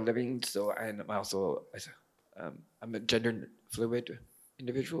drag for a living, so I'm also I'm a gender fluid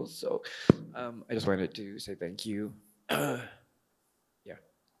individual. So I just wanted to say thank you. Yeah.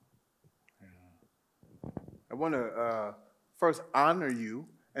 I want to first honor you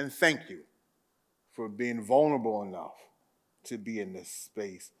and thank you for being vulnerable enough to be in this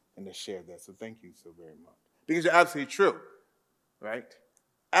space and to share that. So thank you so very much. Because you're absolutely true, right?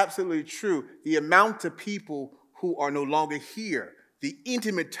 Absolutely true. The amount of people who are no longer here, the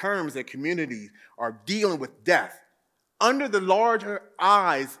intimate terms that communities are dealing with death under the larger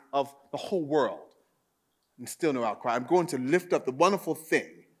eyes of the whole world, and still no outcry. I'm going to lift up the wonderful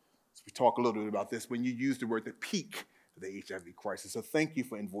thing. So we talk a little bit about this when you use the word the peak of the HIV crisis. So thank you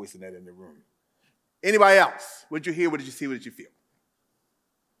for invoicing that in the room. Anybody else? What did you hear? What did you see? What did you feel?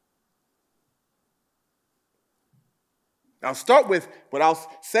 I'll start with, what I'll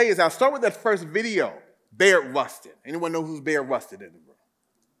say is I'll start with that first video, Baird Rustin. Anyone know who's Baird Rustin in the room?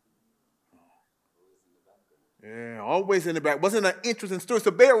 Yeah, always in the back. Wasn't an interesting story.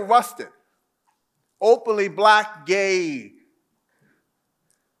 So Baird Rustin, openly black, gay,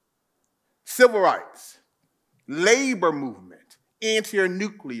 civil rights, labor movement,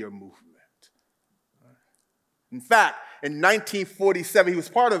 anti-nuclear movement. In fact, in 1947, he was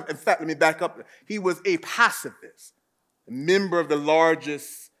part of, in fact, let me back up, he was a pacifist, a member of the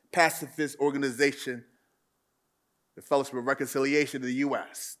largest pacifist organization, the Fellowship of Reconciliation of the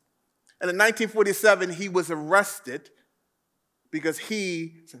U.S. And in 1947, he was arrested because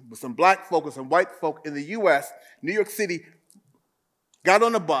he, with some black folk and some white folk in the U.S., New York City, got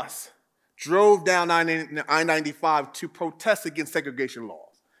on a bus, drove down I-95 to protest against segregation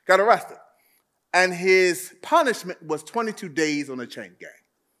laws, got arrested. And his punishment was 22 days on a chain gang.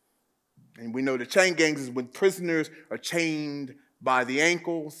 And we know the chain gangs is when prisoners are chained by the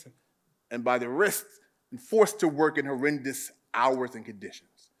ankles and by the wrists and forced to work in horrendous hours and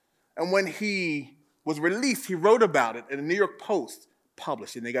conditions. And when he was released, he wrote about it, and the New York Post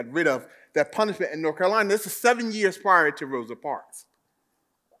published it, and they got rid of that punishment in North Carolina. This is 7 years prior to Rosa Parks.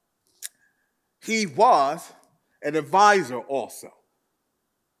 He was an advisor also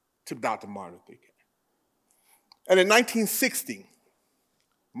to Dr. Martin Luther King. And in 1960,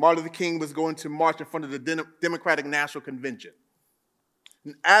 Martin Luther King was going to march in front of the Democratic National Convention.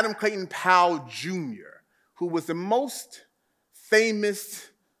 And Adam Clayton Powell Jr., who was the most famous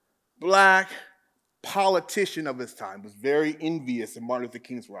black politician of his time, was very envious of Martin Luther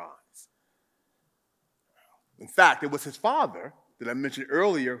King's rise. In fact, it was his father that I mentioned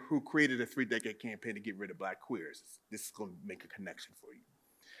earlier who created a 3-decade campaign to get rid of black queers. This is going to make a connection for you.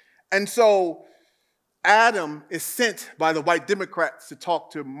 And so Adam is sent by the white Democrats to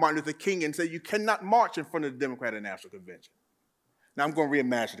talk to Martin Luther King and say, you cannot march in front of the Democratic National Convention. Now, I'm going to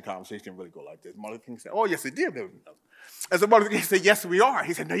reimagine the conversation. It didn't really go like this. Martin Luther King said, oh, yes, it did. And so Martin Luther King said, yes, we are.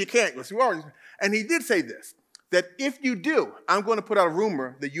 He said, no, you can't. Yes, we are. And he did say this, that if you do, I'm going to put out a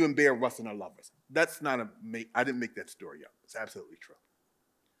rumor that you and Bear Rustin are lovers. That's not I didn't make that story up. It's absolutely true.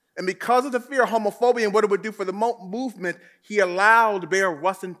 And because of the fear of homophobia and what it would do for the movement, he allowed Bear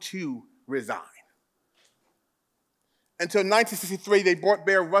Rustin to resign. Until 1963, they brought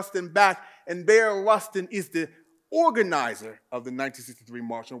Bear Rustin back, and Bear Rustin is the organizer of the 1963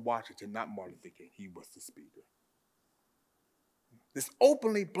 March on Washington, not Martin Luther King. He was the speaker. This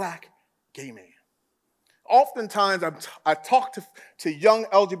openly black gay man. Oftentimes, I talk to young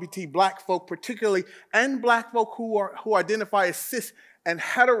LGBT black folk, particularly, and black folk who identify as cis and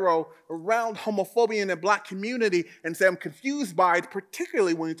hetero around homophobia in the black community and say I'm confused by it,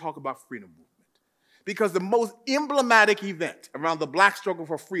 particularly when you talk about freedom movement. Because the most emblematic event around the black struggle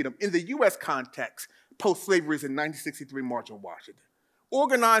for freedom in the U.S. context post-slavery is the 1963 March on Washington,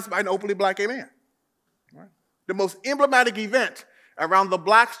 organized by an openly black gay man. Right? The most emblematic event around the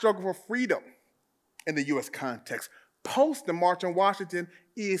black struggle for freedom in the U.S. context post the March on Washington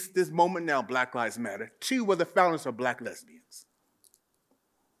is this moment now, Black Lives Matter. 2 were the founders of black lesbians.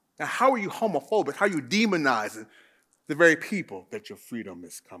 Now, how are you homophobic? How are you demonizing the very people that your freedom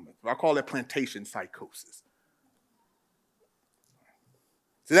is coming from? I call it plantation psychosis.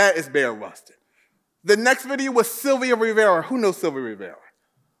 So that is Bear Rustin. The next video was Sylvia Rivera. Who knows Sylvia Rivera?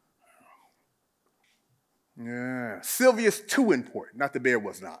 Yeah, Sylvia's too important. Not that Bear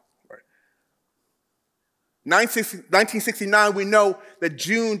was not. Right. 1969, we know that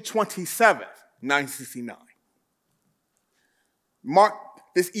June 27th, 1969, marked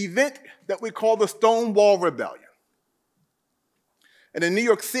this event that we call the Stonewall Rebellion. And in New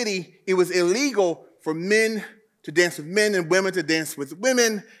York City, it was illegal for men to dance with men and women to dance with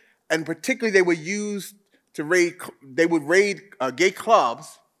women, and particularly they would raid gay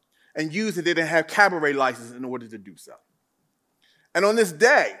clubs and use it. They didn't have cabaret license in order to do so. And on this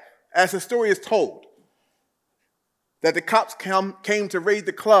day, as the story is told, that the cops came to raid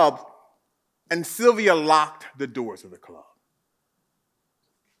the club, and Sylvia locked the doors of the club.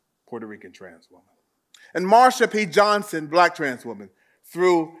 Puerto Rican trans woman. And Marsha P. Johnson, black trans woman,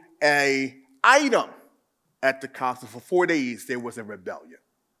 threw an item at the cops, and for 4 days there was a rebellion.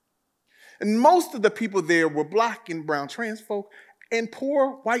 And most of the people there were black and brown trans folk and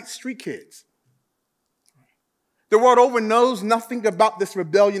poor white street kids. The world over knows nothing about this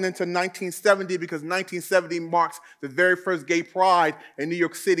rebellion until 1970, because 1970 marks the very first gay pride in New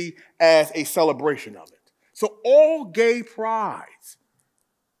York City as a celebration of it. So all gay prides,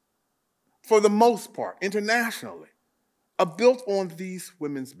 for the most part, internationally, are built on these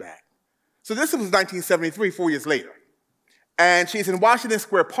women's back. So this was 1973, 4 years later. And she's in Washington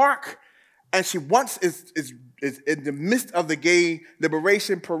Square Park, and she is in the midst of the gay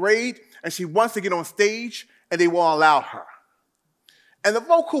liberation parade, and she wants to get on stage, and they won't allow her. And the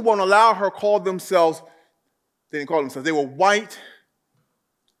folk who won't allow her they were white,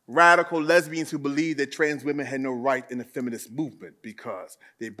 radical lesbians who believed that trans women had no right in the feminist movement because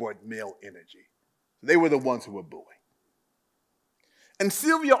they brought male energy. They were the ones who were booing. And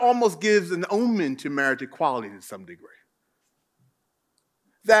Sylvia almost gives an omen to marriage equality to some degree.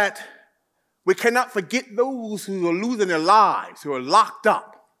 That we cannot forget those who are losing their lives, who are locked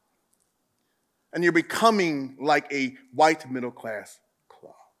up, and you're becoming like a white middle-class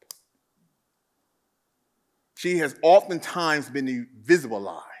club. She has oftentimes been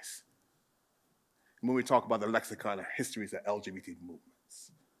visualized when we talk about the lexicon and histories of LGBT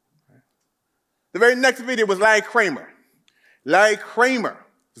movements. The very next video was Larry Kramer. Larry Kramer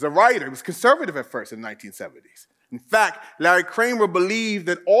was a writer. He was conservative at first in the 1970s. In fact, Larry Kramer believed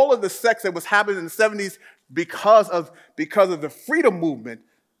that all of the sex that was happening in the 70s because of the freedom movement,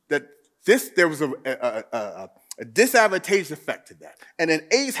 that there was a disadvantageous effect to that. And then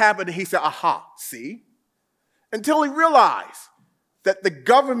AIDS happened, and he said, aha, see? Until he realized that the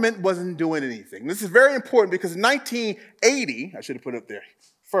government wasn't doing anything. This is very important because in 1980, I should have put it up there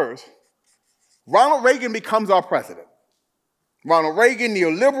first, Ronald Reagan becomes our president. Ronald Reagan,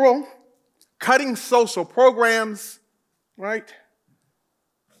 neoliberal, cutting social programs, right?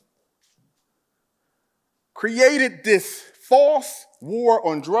 Created this false war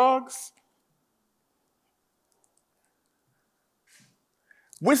on drugs,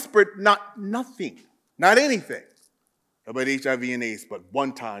 whispered nothing, not anything about HIV and AIDS, but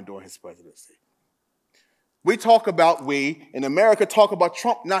one time during his presidency. We in America talk about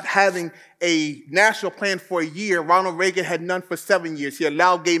Trump not having a national plan for a year. Ronald Reagan had none for 7 years. He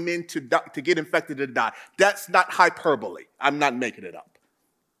allowed gay men to get infected and die. That's not hyperbole. I'm not making it up.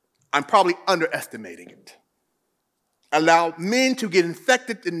 I'm probably underestimating it. Allowed men to get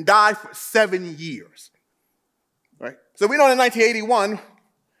infected and die for 7 years. Right? So we know in 1981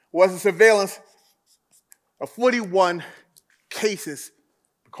 was a surveillance of 41 cases.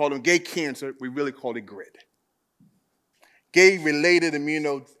 We call them gay cancer. We really call it GRID. Gay-related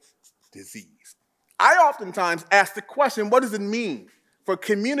immuno disease. I oftentimes ask the question, what does it mean for a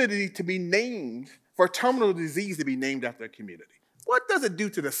community to be named, for a terminal disease to be named after a community? What does it do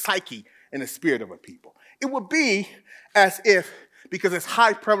to the psyche and the spirit of a people? It would be as if, because there's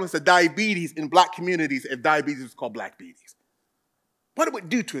high prevalence of diabetes in black communities, if diabetes was called black beaties. What it would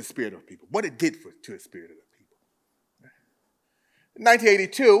do to the spirit of people, what it did to the spirit of the people. In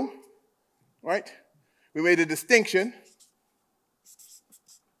 1982, right, we made a distinction.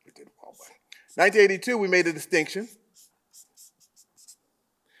 1982, we made a distinction.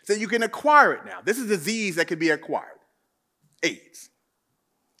 So you can acquire it now. This is a disease that can be acquired, AIDS.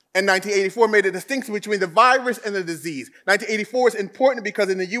 And 1984 made a distinction between the virus and the disease. 1984 is important because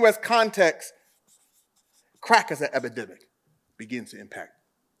in the US context, crack as an epidemic begins to impact,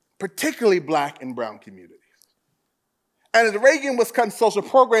 particularly black and brown communities. And as Reagan was cutting social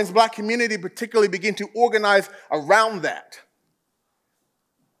programs, black community particularly began to organize around that.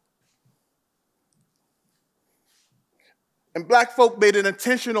 And black folk made an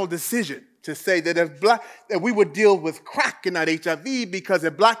intentional decision to say that that we would deal with crack and not HIV, because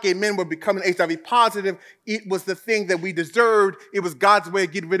if black gay men were becoming HIV positive, it was the thing that we deserved. It was God's way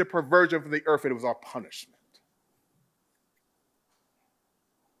of getting rid of perversion from the earth, and it was our punishment.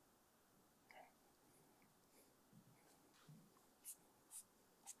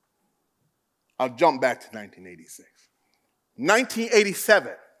 I'll jump back to 1986.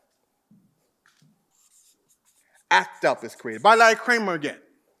 1987. ACT UP is created by Larry Kramer again.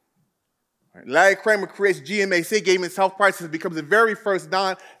 Larry Kramer creates GMAC, Gay Men's Health Crisis, becomes the very first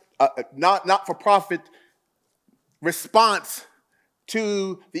not-for-profit response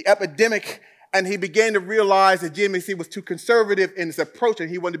to the epidemic, and he began to realize that GMAC was too conservative in its approach and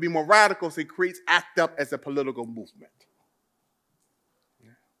he wanted to be more radical, so he creates ACT UP as a political movement.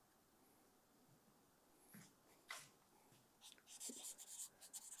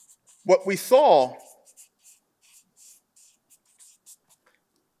 What we saw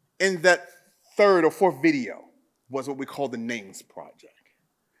in that third or fourth video was what we call the Names Project.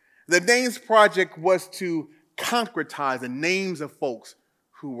 The Names Project was to concretize the names of folks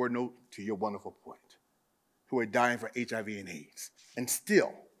who were, to your wonderful point, who were dying for HIV and AIDS, and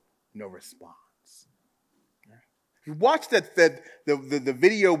still no response. If you watch the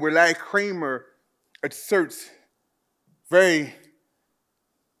video where Larry Kramer asserts very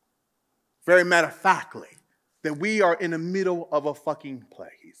matter-of-factly that we are in the middle of a fucking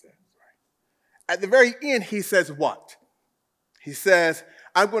plague, he says. Right? At the very end, he says what? He says,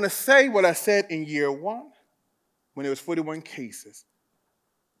 I'm going to say what I said in year 1, when there was 41 cases,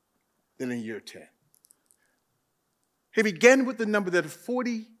 then in year 10. He began with the number that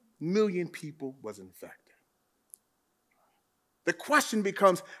 40 million people was infected. The question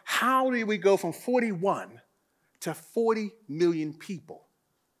becomes, how do we go from 41 to 40 million people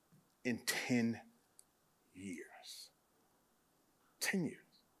in 10 years? 10 years.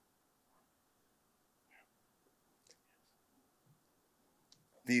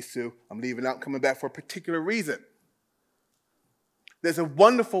 These two, I'm leaving out, coming back for a particular reason. There's a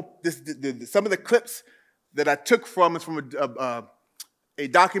wonderful, some of the clips that I took from is from a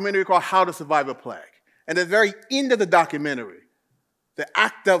documentary called How to Survive a Plague. And at the very end of the documentary, the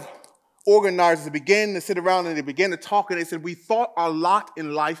ACT UP organizers began to sit around and they began to talk, and they said, we thought our lot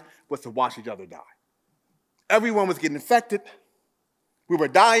in life was to watch each other die. Everyone was getting infected. We were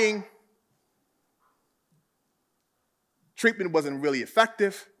dying. Treatment wasn't really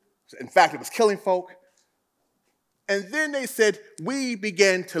effective. In fact, it was killing folk. And then they said, we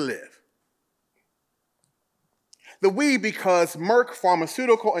began to live. The we because Merck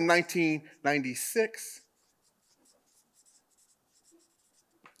Pharmaceutical in 1996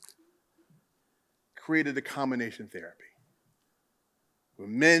 created a combination therapy. Where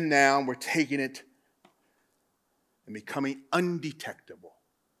men now were taking it and becoming undetectable.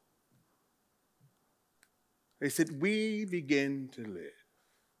 They said, we begin to live.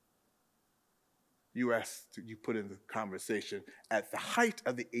 You put in the conversation at the height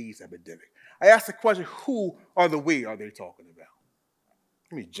of the AIDS epidemic. I asked the question, who are the we are they talking about?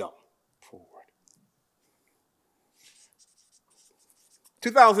 Let me jump forward.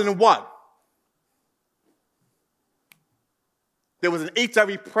 2001. There was an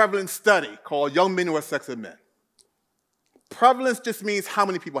HIV prevalence study called Young Men Who Have Sex with Men. Prevalence just means how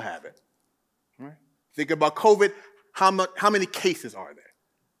many people have it. Right? Think about COVID, how many cases are there?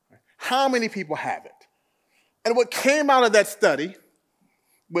 Right? How many people have it? And what came out of that study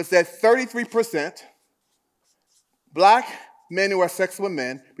was that 33% black men who have sex with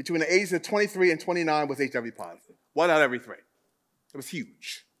men between the ages of 23 and 29 was HIV positive. 1 out of every 3. It was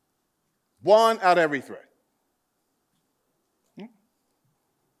huge. 1 out of every 3.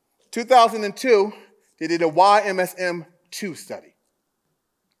 2002, they did a YMSM2 study.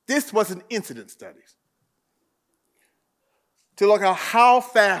 This was an incident study to look at how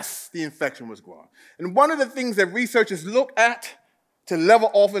fast the infection was growing. And one of the things that researchers look at to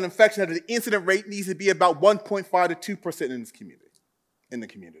level off an infection, that the incident rate needs to be about 1.5 to 2% in this community, And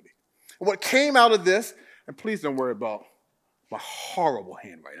what came out of this, and please don't worry about my horrible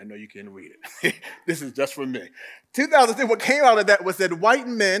handwriting. I know you can't read it. This is just for me. 2010, what came out of that was that white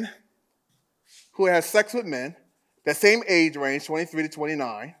men who had sex with men, that same age range, 23 to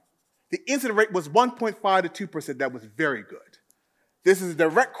 29, the incident rate was 1.5 to 2%. That was very good. This is a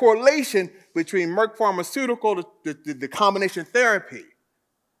direct correlation between Merck Pharmaceutical, the combination therapy,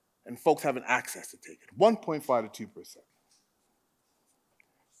 and folks having access to take it. 1.5 to 2%.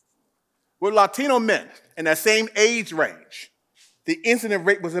 With Latino men in that same age range, the incident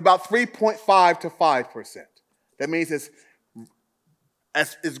rate was about 3.5 to 5%. That means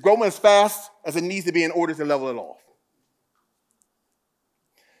it's growing as fast as it needs to be in order to level it off.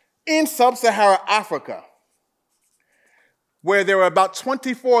 In sub-Saharan Africa, where there were about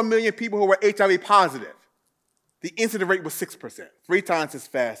 24 million people who were HIV positive, the incident rate was 6%, 3 times as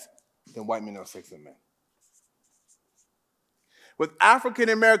fast than white men who have sex with men. With African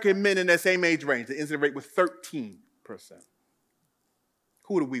American men in that same age range, the incident rate was 13%.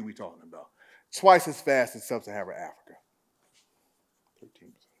 Who are we talking about? Twice as fast as sub-Saharan Africa.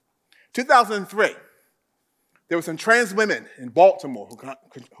 13%. 2003, there were some trans women in Baltimore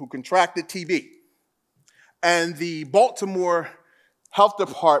who contracted TB. And the Baltimore Health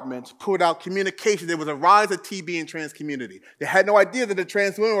Department put out communication. There was a rise of TB in trans community. They had no idea that the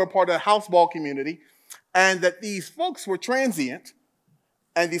trans women were part of the houseball community and that these folks were transient.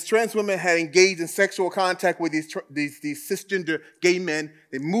 And these trans women had engaged in sexual contact with these cisgender gay men.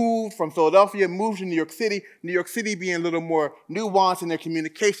 They moved from Philadelphia, moved to New York City being a little more nuanced in their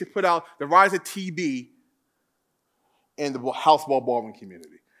communication, put out the rise of TB in the houseball ballroom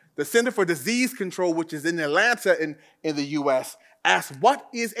community. The Center for Disease Control, which is in Atlanta in the US, asked, what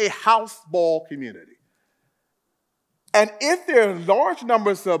is a houseball community? And if there are large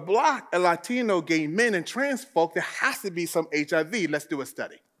numbers of black and Latino gay men and trans folk, there has to be some HIV. Let's do a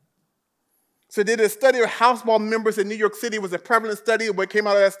study. So they did a study of houseball members in New York City. It was a prevalent study. What came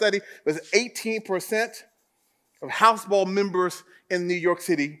out of that study was 18% of houseball members in New York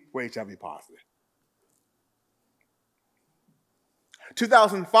City were HIV positive.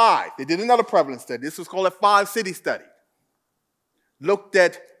 2005, they did another prevalence study. This was called a 5-city study. Looked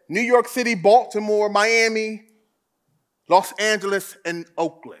at New York City, Baltimore, Miami, Los Angeles, and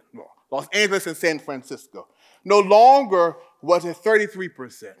Oakland. No, Los Angeles and San Francisco. No longer was it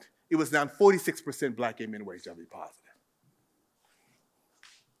 33%. It was now 46% black gay men were HIV positive.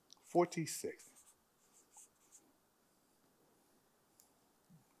 46.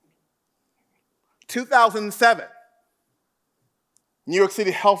 In 2007, New York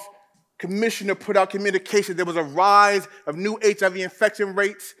City Health Commissioner put out communication. There was a rise of new HIV infection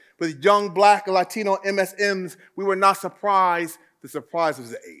rates with young black and Latino MSMs. We were not surprised. The surprise was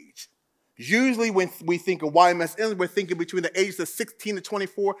the age. Usually when we think of YMSMs, we're thinking between the ages of 16 to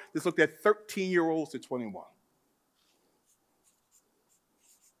 24. This looked at 13-year-olds to 21.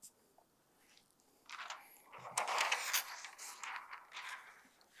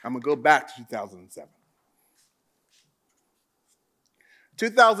 I'm going to go back to 2007.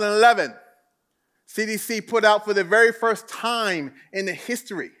 2011, CDC put out for the very first time in the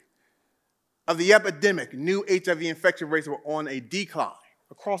history of the epidemic, new HIV infection rates were on a decline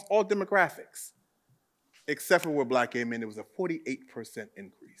across all demographics. except for with black gay men, it was a 48%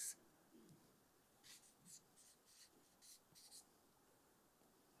 increase.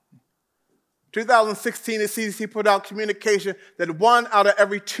 In 2016, the CDC put out communication that 1 out of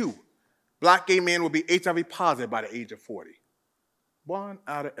every 2 black gay men will be HIV positive by the age of 40. 1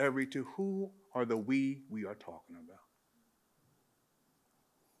 out of every 2. Who are the we are talking about?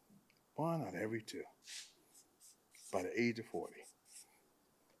 1 out of every 2 by the age of 40.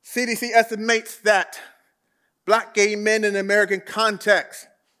 CDC estimates that black gay men in the American context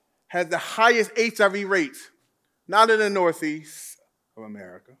has the highest HIV rates, not in the Northeast of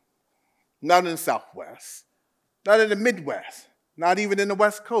America, not in the Southwest, not in the Midwest, not even in the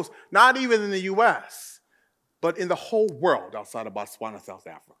West Coast, not even in the US, but in the whole world outside of Botswana, South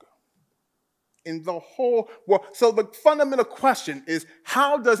Africa. In the whole world. So the fundamental question is,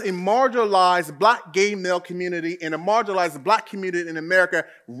 how does a marginalized black gay male community and a marginalized black community in America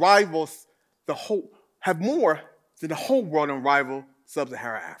rivals the whole, have more than the whole world and rival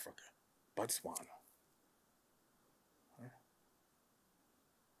sub-Saharan Africa, Botswana?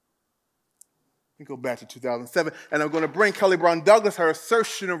 We go back to 2007, and I'm going to bring Kelly Brown Douglas, her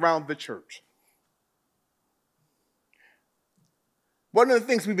assertion around the church. One of the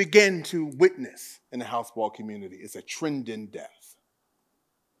things we begin to witness in the house ball community is a trend in death.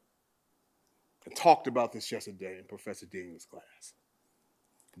 I talked about this yesterday in Professor Daniel's class.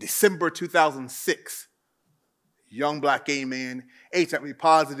 December 2006, young black gay man, HIV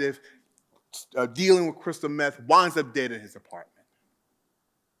positive, dealing with crystal meth, winds up dead in his apartment.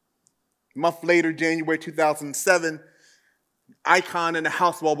 A month later, January 2007, icon in the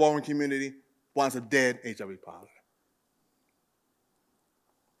house ball ballroom community, winds up dead, HIV positive.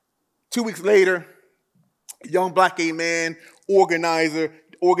 2 weeks later, a young black gay man, organizer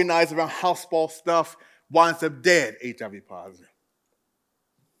around house ball stuff, winds up dead, HIV positive.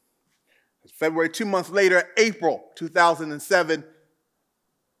 February, 2 months later, April 2007,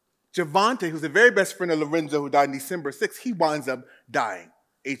 Javante, who's the very best friend of Lorenzo, who died on December 6th, he winds up dying,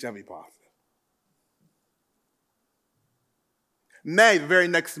 HIV positive. May, the very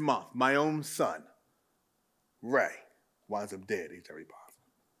next month, my own son, Ray, winds up dead, HIV positive.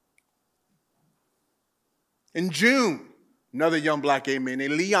 In June, another young black gay man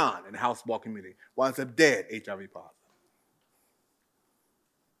named Leon in the house ball community winds up dead, HIV positive.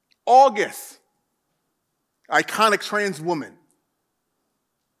 August, iconic trans woman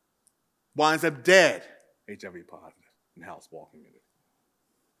winds up dead, HIV positive in the house ball community.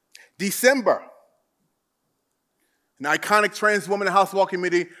 December, an iconic trans woman in the house ball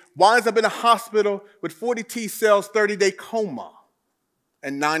community winds up in a hospital with 40 T cells, 30-day coma,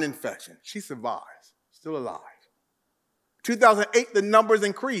 and 9 infections. She survives. Still alive. 2008, the numbers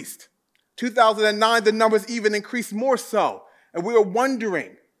increased. 2009, the numbers even increased more so. And we are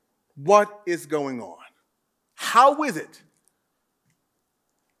wondering, what is going on? How is it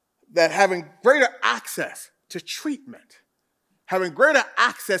that having greater access to treatment, having greater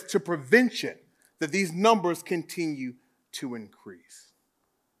access to prevention, that these numbers continue to increase?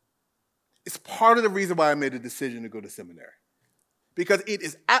 It's part of the reason why I made a decision to go to seminary. Because it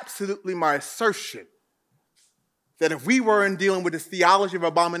is absolutely my assertion that if we weren't dealing with this theology of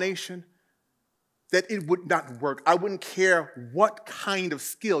abomination, that it would not work. I wouldn't care what kind of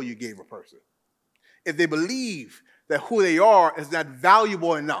skill you gave a person. If they believe that who they are is not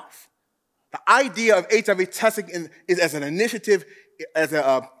valuable enough. The idea of HIV testing is as an initiative, as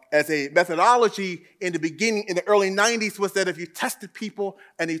a methodology in the beginning, in the early 90s, was that if you tested people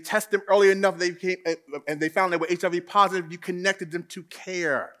and you tested them early enough and they found they were HIV positive, you connected them to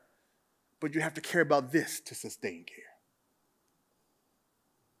care. But you have to care about this to sustain care.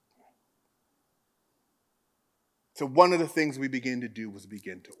 So one of the things we began to do was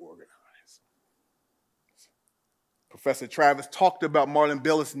begin to organize. Professor Travis talked about Marlon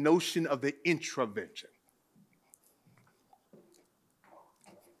Billis' notion of the intra-vention.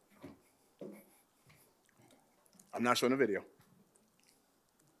 I'm not showing a video.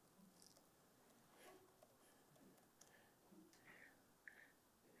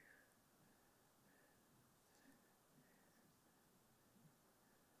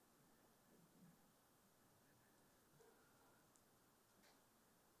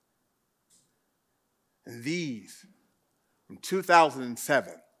 And these, from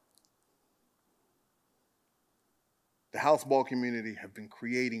 2007, the house ball community have been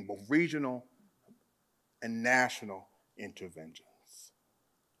creating both regional and national interventions.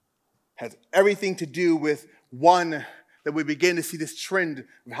 Has everything to do with, one, that we begin to see this trend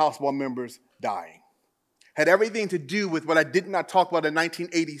of house ball members dying. had everything to do with what I did not talk about in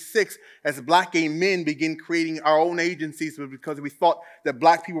 1986 as black gay men began creating our own agencies because we thought that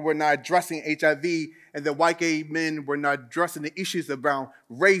black people were not addressing HIV and that white gay men were not addressing the issues around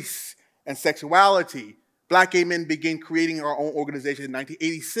race and sexuality. Black gay men began creating our own organization in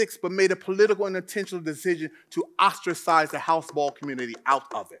 1986, but made a political and intentional decision to ostracize the house ball community out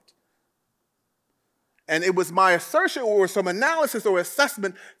of it. And it was my assertion or some analysis or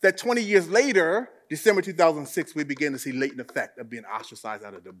assessment that 20 years later, December 2006, we began to see latent effect of being ostracized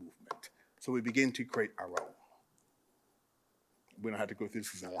out of the movement. So we began to create our own. We don't have to go through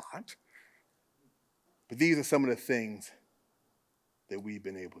this a lot. But these are some of the things that we've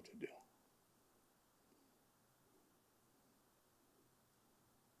been able to do.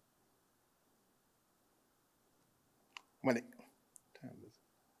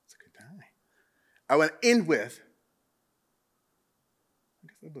 I want to end with, I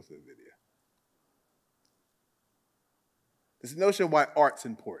guess that was the video. This notion of why art's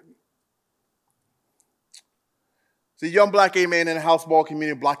important. It's a young black gay man in a house ball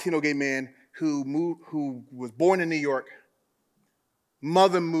community, a Latino gay man who was born in New York.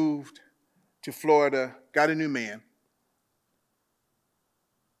 Mother moved to Florida, got a new man.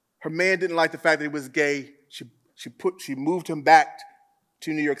 Her man didn't like the fact that he was gay. She moved him back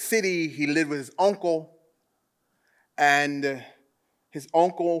to New York City. He lived with his uncle, and his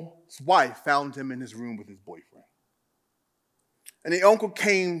uncle's wife found him in his room with his boyfriend. And the uncle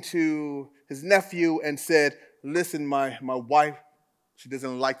came to his nephew and said, listen, my wife, she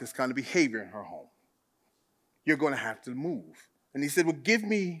doesn't like this kind of behavior in her home. You're going to have to move. And he said, well, give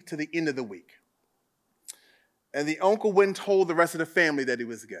me to the end of the week. And the uncle went and told the rest of the family that he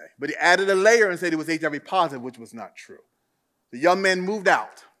was gay. But he added a layer and said he was HIV positive, which was not true. The young man moved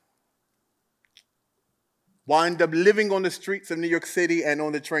out, wound up living on the streets of New York City and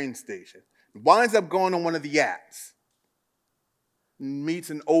on the train station. Winds up going on one of the yachts, meets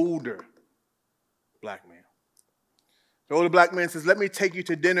an older black man. The older black man says, let me take you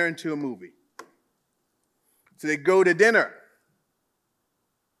to dinner and to a movie. So they go to dinner.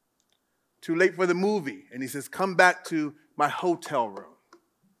 Too late for the movie. And he says, come back to my hotel room.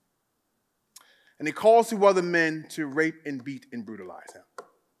 And he calls 2 other men to rape and beat and brutalize him.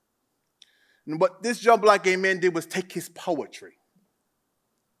 And what this young black gay man did was take his poetry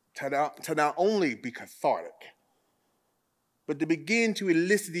to not only be cathartic, but to begin to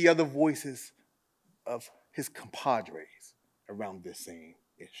elicit the other voices of his compadres around this same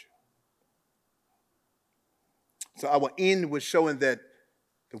issue. So I will end with showing that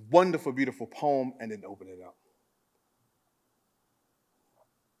the wonderful, beautiful poem and then open it up.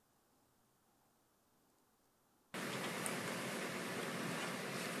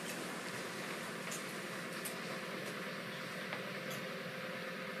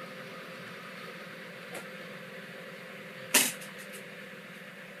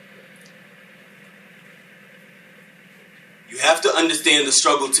 You have to understand the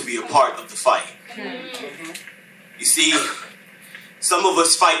struggle to be a part of the fight. You see, some of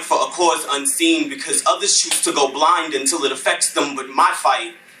us fight for a cause unseen because others choose to go blind until it affects them, but my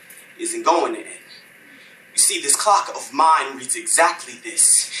fight isn't going to end. You see, this clock of mine reads exactly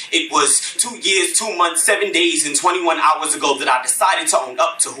this. It was 2 years, 2 months, 7 days, and 21 hours ago that I decided to own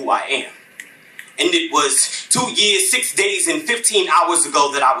up to who I am. And it was 2 years, 6 days, and 15 hours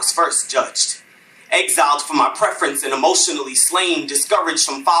ago that I was first judged. Exiled for my preference and emotionally slain, discouraged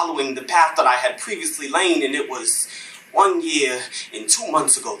from following the path that I had previously lain, and it was 1 year and 2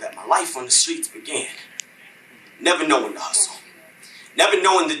 months ago that my life on the streets began. Never knowing the hustle. Never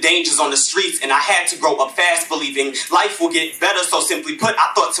knowing the dangers on the streets, and I had to grow up fast believing life will get better, so simply put,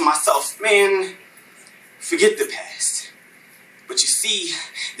 I thought to myself, man, forget the past. But you see,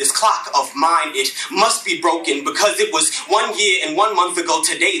 this clock of mine, it must be broken because it was 1 year and 1 month ago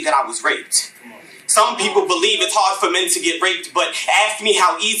today that I was raped. Some people believe it's hard for men to get raped, but ask me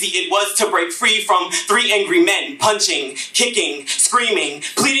how easy it was to break free from 3 angry men, punching, kicking, screaming,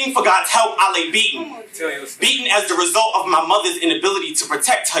 pleading for God's help. I lay beaten. Beaten as the result of my mother's inability to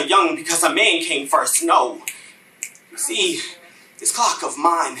protect her young because a man came first. No. See, this clock of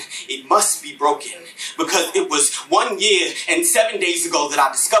mine, it must be broken because it was 1 year and 7 days ago that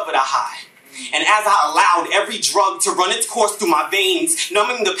I discovered a high. And as I allowed every drug to run its course through my veins,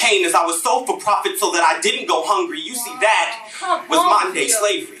 numbing the pain as I was sold for profit so that I didn't go hungry, you see, that was modern-day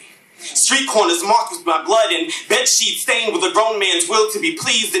slavery. Street corners marked with my blood and bed sheets stained with a grown man's will to be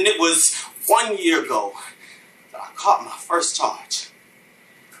pleased, and it was 1 year ago that I caught my first charge.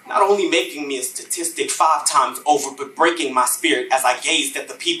 Not only making me a statistic 5 times over, but breaking my spirit as I gazed at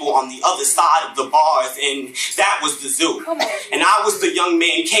the people on the other side of the bars, and that was the zoo. And I was the young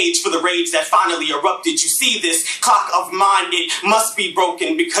man caged for the rage that finally erupted. You see, this clock of mine, it must be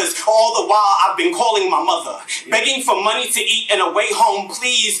broken, because all the while I've been calling my mother, begging for money to eat and a way home,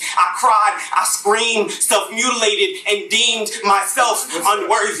 please. I cried, I screamed, self-mutilated, and deemed myself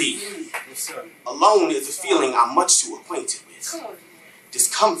unworthy. Alone is a feeling I'm much too acquainted with.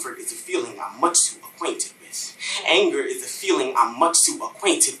 Discomfort is a feeling I'm much too acquainted with. Anger is a feeling I'm much too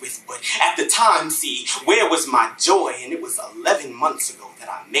acquainted with. But at the time, see, where was my joy? And it was 11 months ago that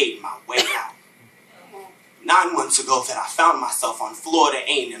I made my way out. 9 months ago that I found myself on Florida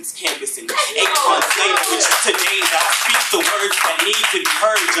A&M's campus, and 8 months later, which is today, that I speak the words that need to be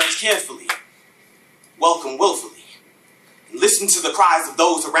heard, judge carefully. Welcome willfully. Listen to the cries of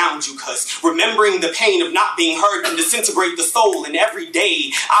those around you, cause remembering the pain of not being heard can disintegrate the soul, and every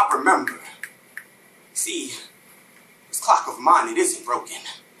day I remember. See, this clock of mine, it isn't broken.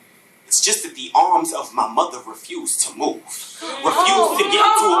 It's just that the arms of my mother refuse to move. Refuse to get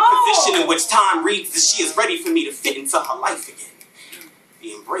into a position in which time reads that she is ready for me to fit into her life again.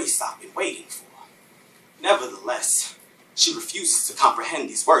 The embrace I've been waiting for. Nevertheless, she refuses to comprehend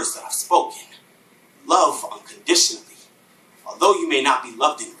these words that I've spoken. Love unconditionally. Although you may not be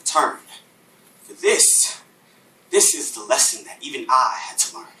loved in return, for this is the lesson that even I had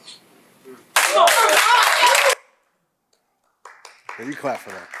to learn. Can you clap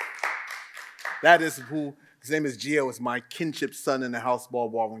for that? That is who, his name is Gio, is my kinship son in the house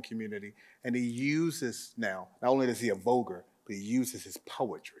ballroom community. And he uses now, not only is he a voguer, but he uses his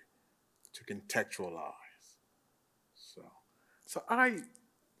poetry to contextualize. So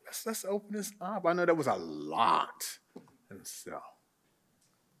let's open this up. I know that was a lot. And so,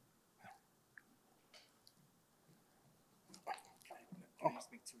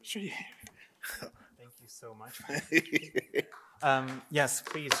 sure. Thank you so much. Yes,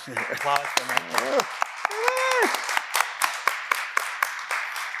 please applause for Michael.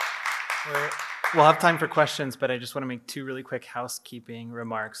 We'll have time for questions, but I just want to make 2 really quick housekeeping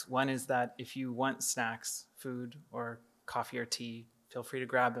remarks. One is that if you want snacks, food, or coffee or tea, feel free to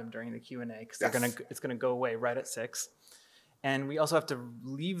grab them during the Q&A, because it's gonna go away right at 6. And we also have to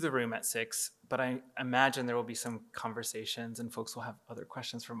leave the room at 6, but I imagine there will be some conversations and folks will have other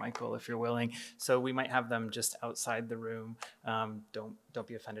questions for Michael if you're willing. So we might have them just outside the room. Don't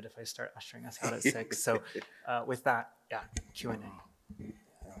be offended if I start ushering us out at 6. So with that, yeah, Q&A.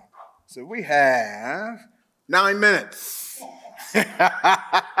 So we have 9 minutes.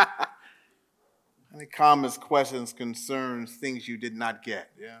 Any comments, questions, concerns, things you did not get?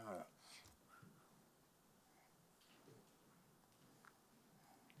 Yeah.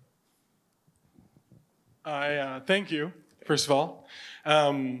 Thank you, first of all.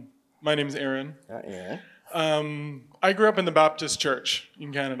 My name is Aaron. I grew up in the Baptist church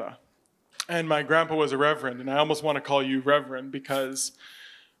in Canada, and my grandpa was a reverend, and I almost want to call you reverend because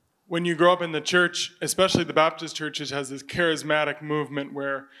when you grow up in the church, especially the Baptist churches, has this charismatic movement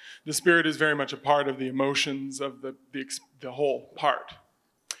where the Spirit is very much a part of the emotions of the whole part.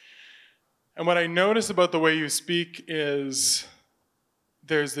 And what I notice about the way you speak is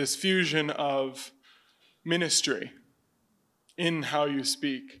there's this fusion of ministry in how you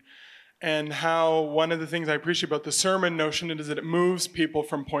speak, and how one of the things I appreciate about the sermon notion is that it moves people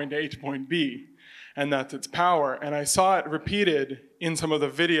from point A to point B, and that's its power. And I saw it repeated in some of the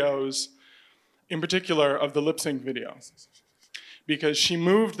videos, in particular of the lip sync videos, because she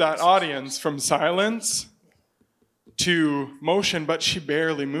moved that audience from silence to motion, but she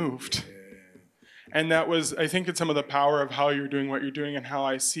barely moved. And that was, I think, it's some of the power of how you're doing what you're doing, and how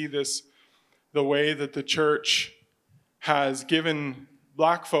I see this, the way that the church has given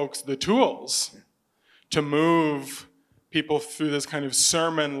Black folks the tools to move people through this kind of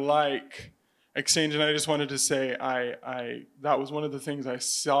sermon-like exchange. And I just wanted to say that was one of the things I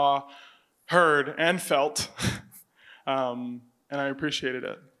saw, heard, and felt, and I appreciated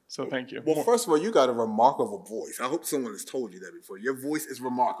it. So thank you. Well, first of all, you got a remarkable voice. I hope someone has told you that before. Your voice is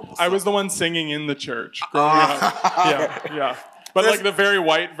remarkable. I was the one singing in the church growing up. Yeah. But like the very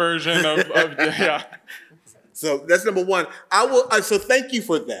white version of yeah. So that's number one. So thank you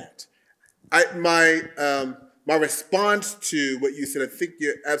for that. My response to what you said, I think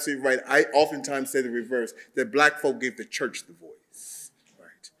you're absolutely right. I oftentimes say the reverse, that Black folk gave the church the voice,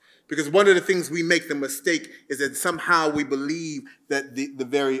 right? Because one of the things we make the mistake is that somehow we believe that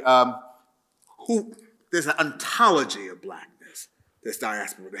there's an ontology of Blackness, this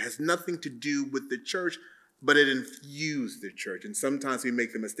diaspora, that has nothing to do with the church. but it infused the church. And sometimes we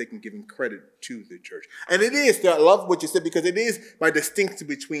make the mistake in giving credit to the church. And it is, I love what you said, because it is my distinction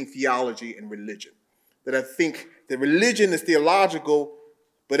between theology and religion. That I think that religion is theological,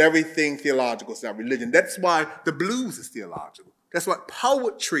 but everything theological is not religion. That's why the blues is theological. That's why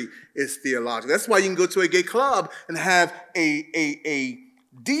poetry is theological. That's why you can go to a gay club and have a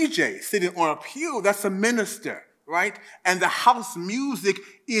DJ sitting on a pew. That's a minister, right? And the house music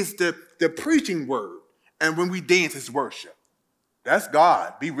is the preaching word. And when we dance, it's worship. That's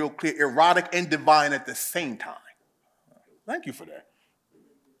God. Be real clear. Erotic and divine at the same time. Thank you for that.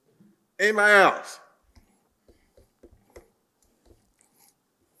 Anybody else?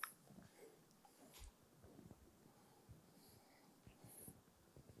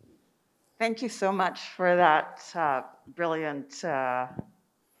 Thank you so much for that brilliant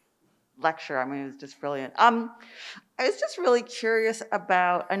lecture. I mean, it was just brilliant. I was just really curious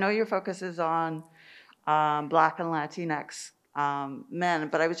about, I know your focus is on Black and Latinx men,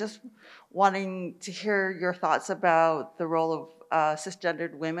 but I was just wanting to hear your thoughts about the role of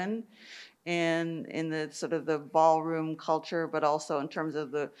cisgendered women in the sort of the ballroom culture, but also in terms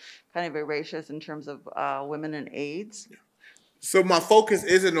of the kind of erasures in terms of women and AIDS. Yeah. So my focus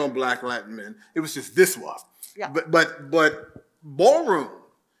isn't on Black Latin men. It was just this one. Yeah. But ballroom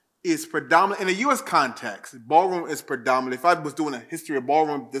is predominant in a U.S. context. Ballroom is predominant. If I was doing a history of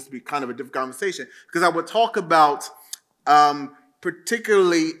ballroom, this would be kind of a different conversation because I would talk about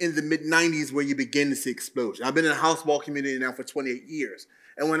particularly in the mid-90s where you begin to see explosion. I've been in a house ball community now for 28 years.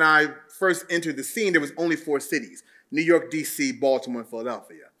 And when I first entered the scene, there was only 4 cities: New York, D.C., Baltimore, and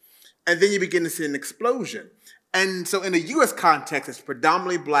Philadelphia. And then you begin to see an explosion. And so in the U.S. context, it's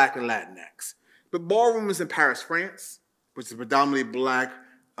predominantly Black and Latinx. But ballroom is in Paris, France, which is predominantly Black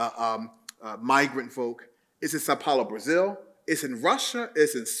migrant folk. It's in Sao Paulo, Brazil. It's in Russia.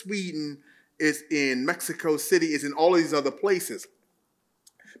 It's in Sweden. It's in Mexico City. It's in all of these other places.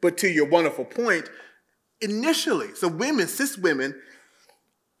 But to your wonderful point, initially, so women, cis women,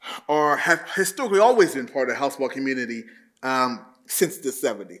 have historically always been part of the houseball community since the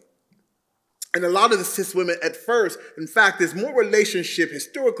 70s. And a lot of the cis women at first, in fact, there's more relationship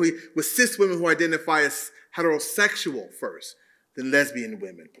historically with cis women who identify as heterosexual first than lesbian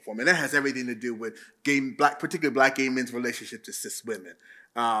women perform. And that has everything to do with particularly Black gay men's relationship to cis women.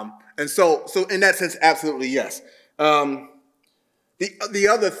 And so in that sense, absolutely yes. The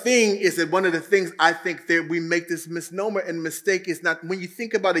other thing is that one of the things I think that we make this misnomer and mistake is not, when you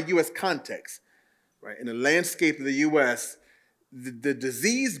think about a U.S. context, right, in the landscape of the U.S., the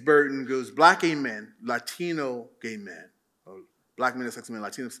disease burden goes Black gay men, Latino gay men, or Black men, sex men,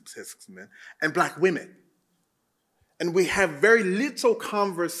 Latino sex men, and Black women. And we have very little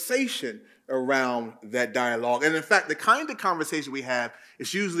conversation around that dialogue. And in fact, the kind of conversation we have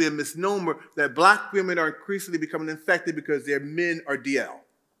is usually a misnomer that Black women are increasingly becoming infected because their men are DL.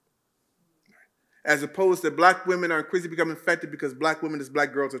 As opposed to Black women are increasingly becoming infected because Black women as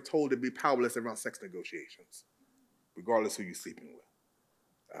Black girls are told to be powerless around sex negotiations, regardless who you're sleeping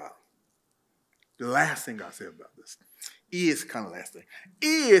with. The last thing I'll say about this is kind of last thing,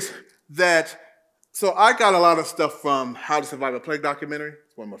 is that, so I got a lot of stuff from How to Survive a Plague documentary.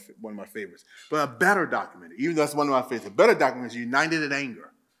 It's one of my favorites. But a better documentary, even though it's one of my favorites, a better documentary is United in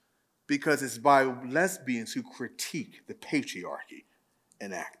Anger, because it's by lesbians who critique the patriarchy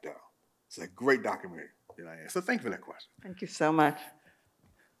and act out. It's a great documentary. So thank you for that question. Thank you so much.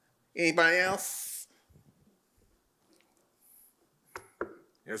 Anybody else?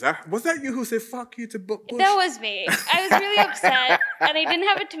 Was that you who said fuck you to Bush? That was me. I was really upset, and I didn't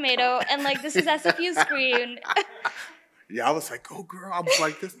have a tomato, and like, this is SFU screen. Yeah, I was like, oh girl, I was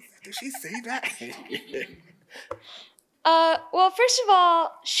like, did she say that? Well, first of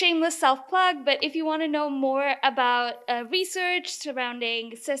all, shameless self-plug, but if you want to know more about research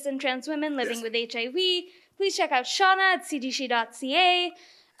surrounding cis and trans women living with HIV, please check out Shauna at cdc.ca.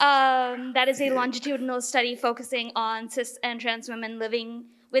 That is a longitudinal study focusing on cis and trans women living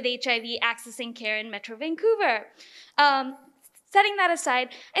with HIV accessing care in Metro Vancouver. Setting that aside,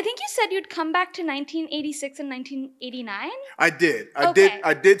 I think you said you'd come back to 1986 and 1989? I did.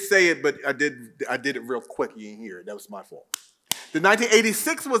 I did say it, but I did it real quick. You didn't hear it. That was my fault. The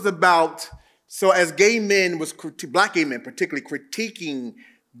 1986 was about, so as gay men Black gay men particularly critiquing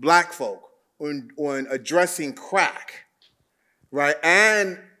Black folk on addressing crack, right?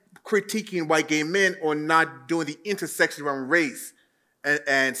 And critiquing white gay men on not doing the intersection around race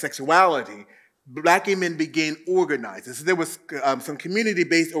and sexuality, Black gay men began organizing. So there was some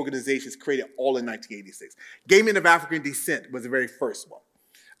community-based organizations created all in 1986. Gay Men of African Descent was the very first one.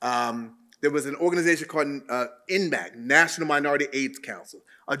 There was an organization called NMAC, National Minority AIDS Council.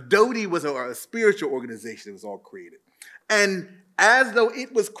 ADOTI was a spiritual organization that was all created. And as though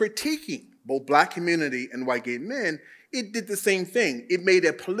it was critiquing both black community and white gay men, it did the same thing. It made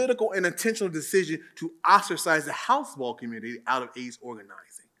a political and intentional decision to ostracize the houseball community out of AIDS organizing.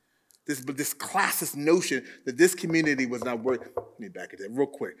 This classist notion that this community was not worth. Let me back it up real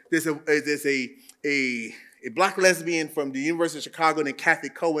quick. There's a black lesbian from the University of Chicago named Kathy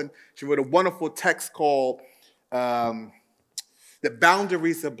Cohen. She wrote a wonderful text called The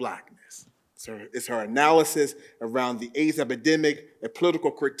Boundaries of Blackness. It's her analysis around the AIDS epidemic, a political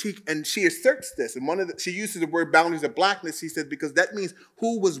critique, and she asserts this. And she uses the word boundaries of blackness, she says, because that means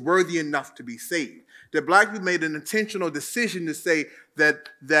who was worthy enough to be saved. That black people made an intentional decision to say that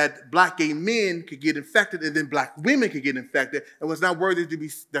black gay men could get infected and then black women could get infected, and was not worthy to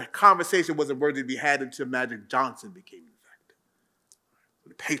be, the conversation wasn't worthy to be had until Magic Johnson became infected.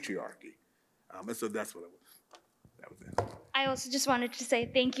 The patriarchy. And so that's what it was. That was it. I also just wanted to say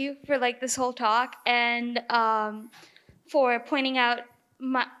thank you for like this whole talk and for pointing out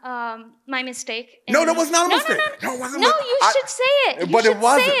my mistake. No, that was not a mistake. No, you should say it. You But should it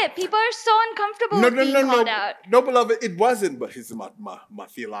wasn't. say it. People are so uncomfortable with being called out. No, beloved, it wasn't. But he's my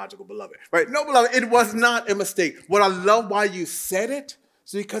theological beloved, right? No, beloved, it was not a mistake. What I love why you said it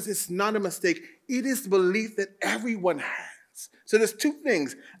is because it's not a mistake. It is the belief that everyone has. So there's two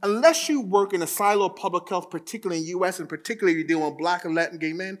things. Unless you work in a silo of public health, particularly in the U.S., and particularly you deal with black and Latin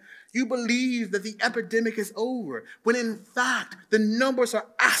gay men, you believe that the epidemic is over, when in fact, the numbers are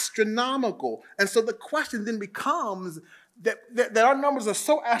astronomical. And so the question then becomes that our numbers are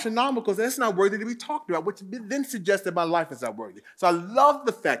so astronomical that it's not worthy to be talked about, which then suggests that my life is not worthy. So I love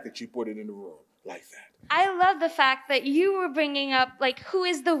the fact that you put it in the room like that. I love the fact that you were bringing up, like, who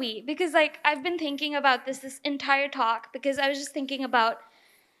is the we? Because, like, I've been thinking about this entire talk because I was just thinking about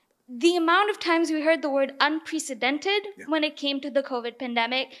the amount of times we heard the word unprecedented when it came to the COVID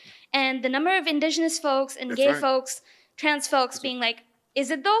pandemic, and the number of indigenous folks and gay folks, trans folks being like,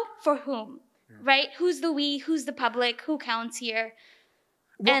 is it though? For whom? Right? Who's the we? Who's the public? Who counts here?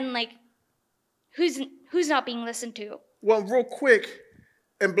 And, like, who's not being listened to? Well, real quick,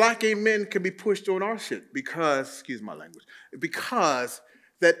 and black gay men can be pushed on our shit because, excuse my language, because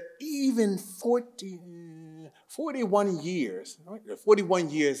that even 41 years, right?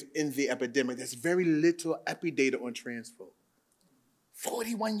 41 years in the epidemic, there's very little epidata on trans folk.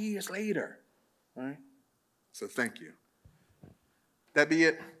 41 years later, right? So thank you. That be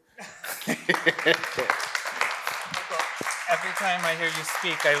it? Every time I hear you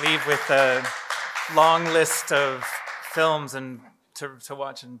speak, I leave with a long list of films and to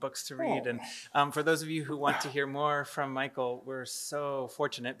watch and books to read. And for those of you who want to hear more from Michael, we're so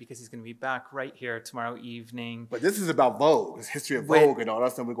fortunate because he's going to be back right here tomorrow evening. But this is about Vogue. It's history of Vogue and all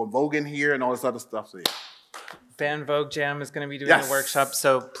that stuff. We're going Vogue in here and all this other stuff. So yeah. Van Vogue Jam is going to be doing a workshop.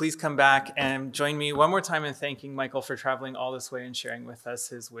 So please come back and join me one more time in thanking Michael for traveling all this way and sharing with us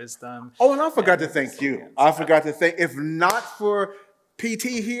his wisdom. Oh, and I forgot to thank you. I forgot to thank, if not for PT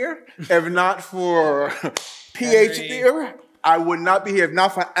here, if not for PH here, I would not be here. If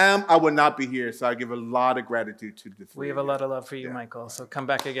not for Am, I would not be here. So I give a lot of gratitude to the three. We have a lot of love for you, Michael. So come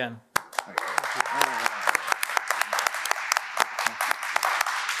back again.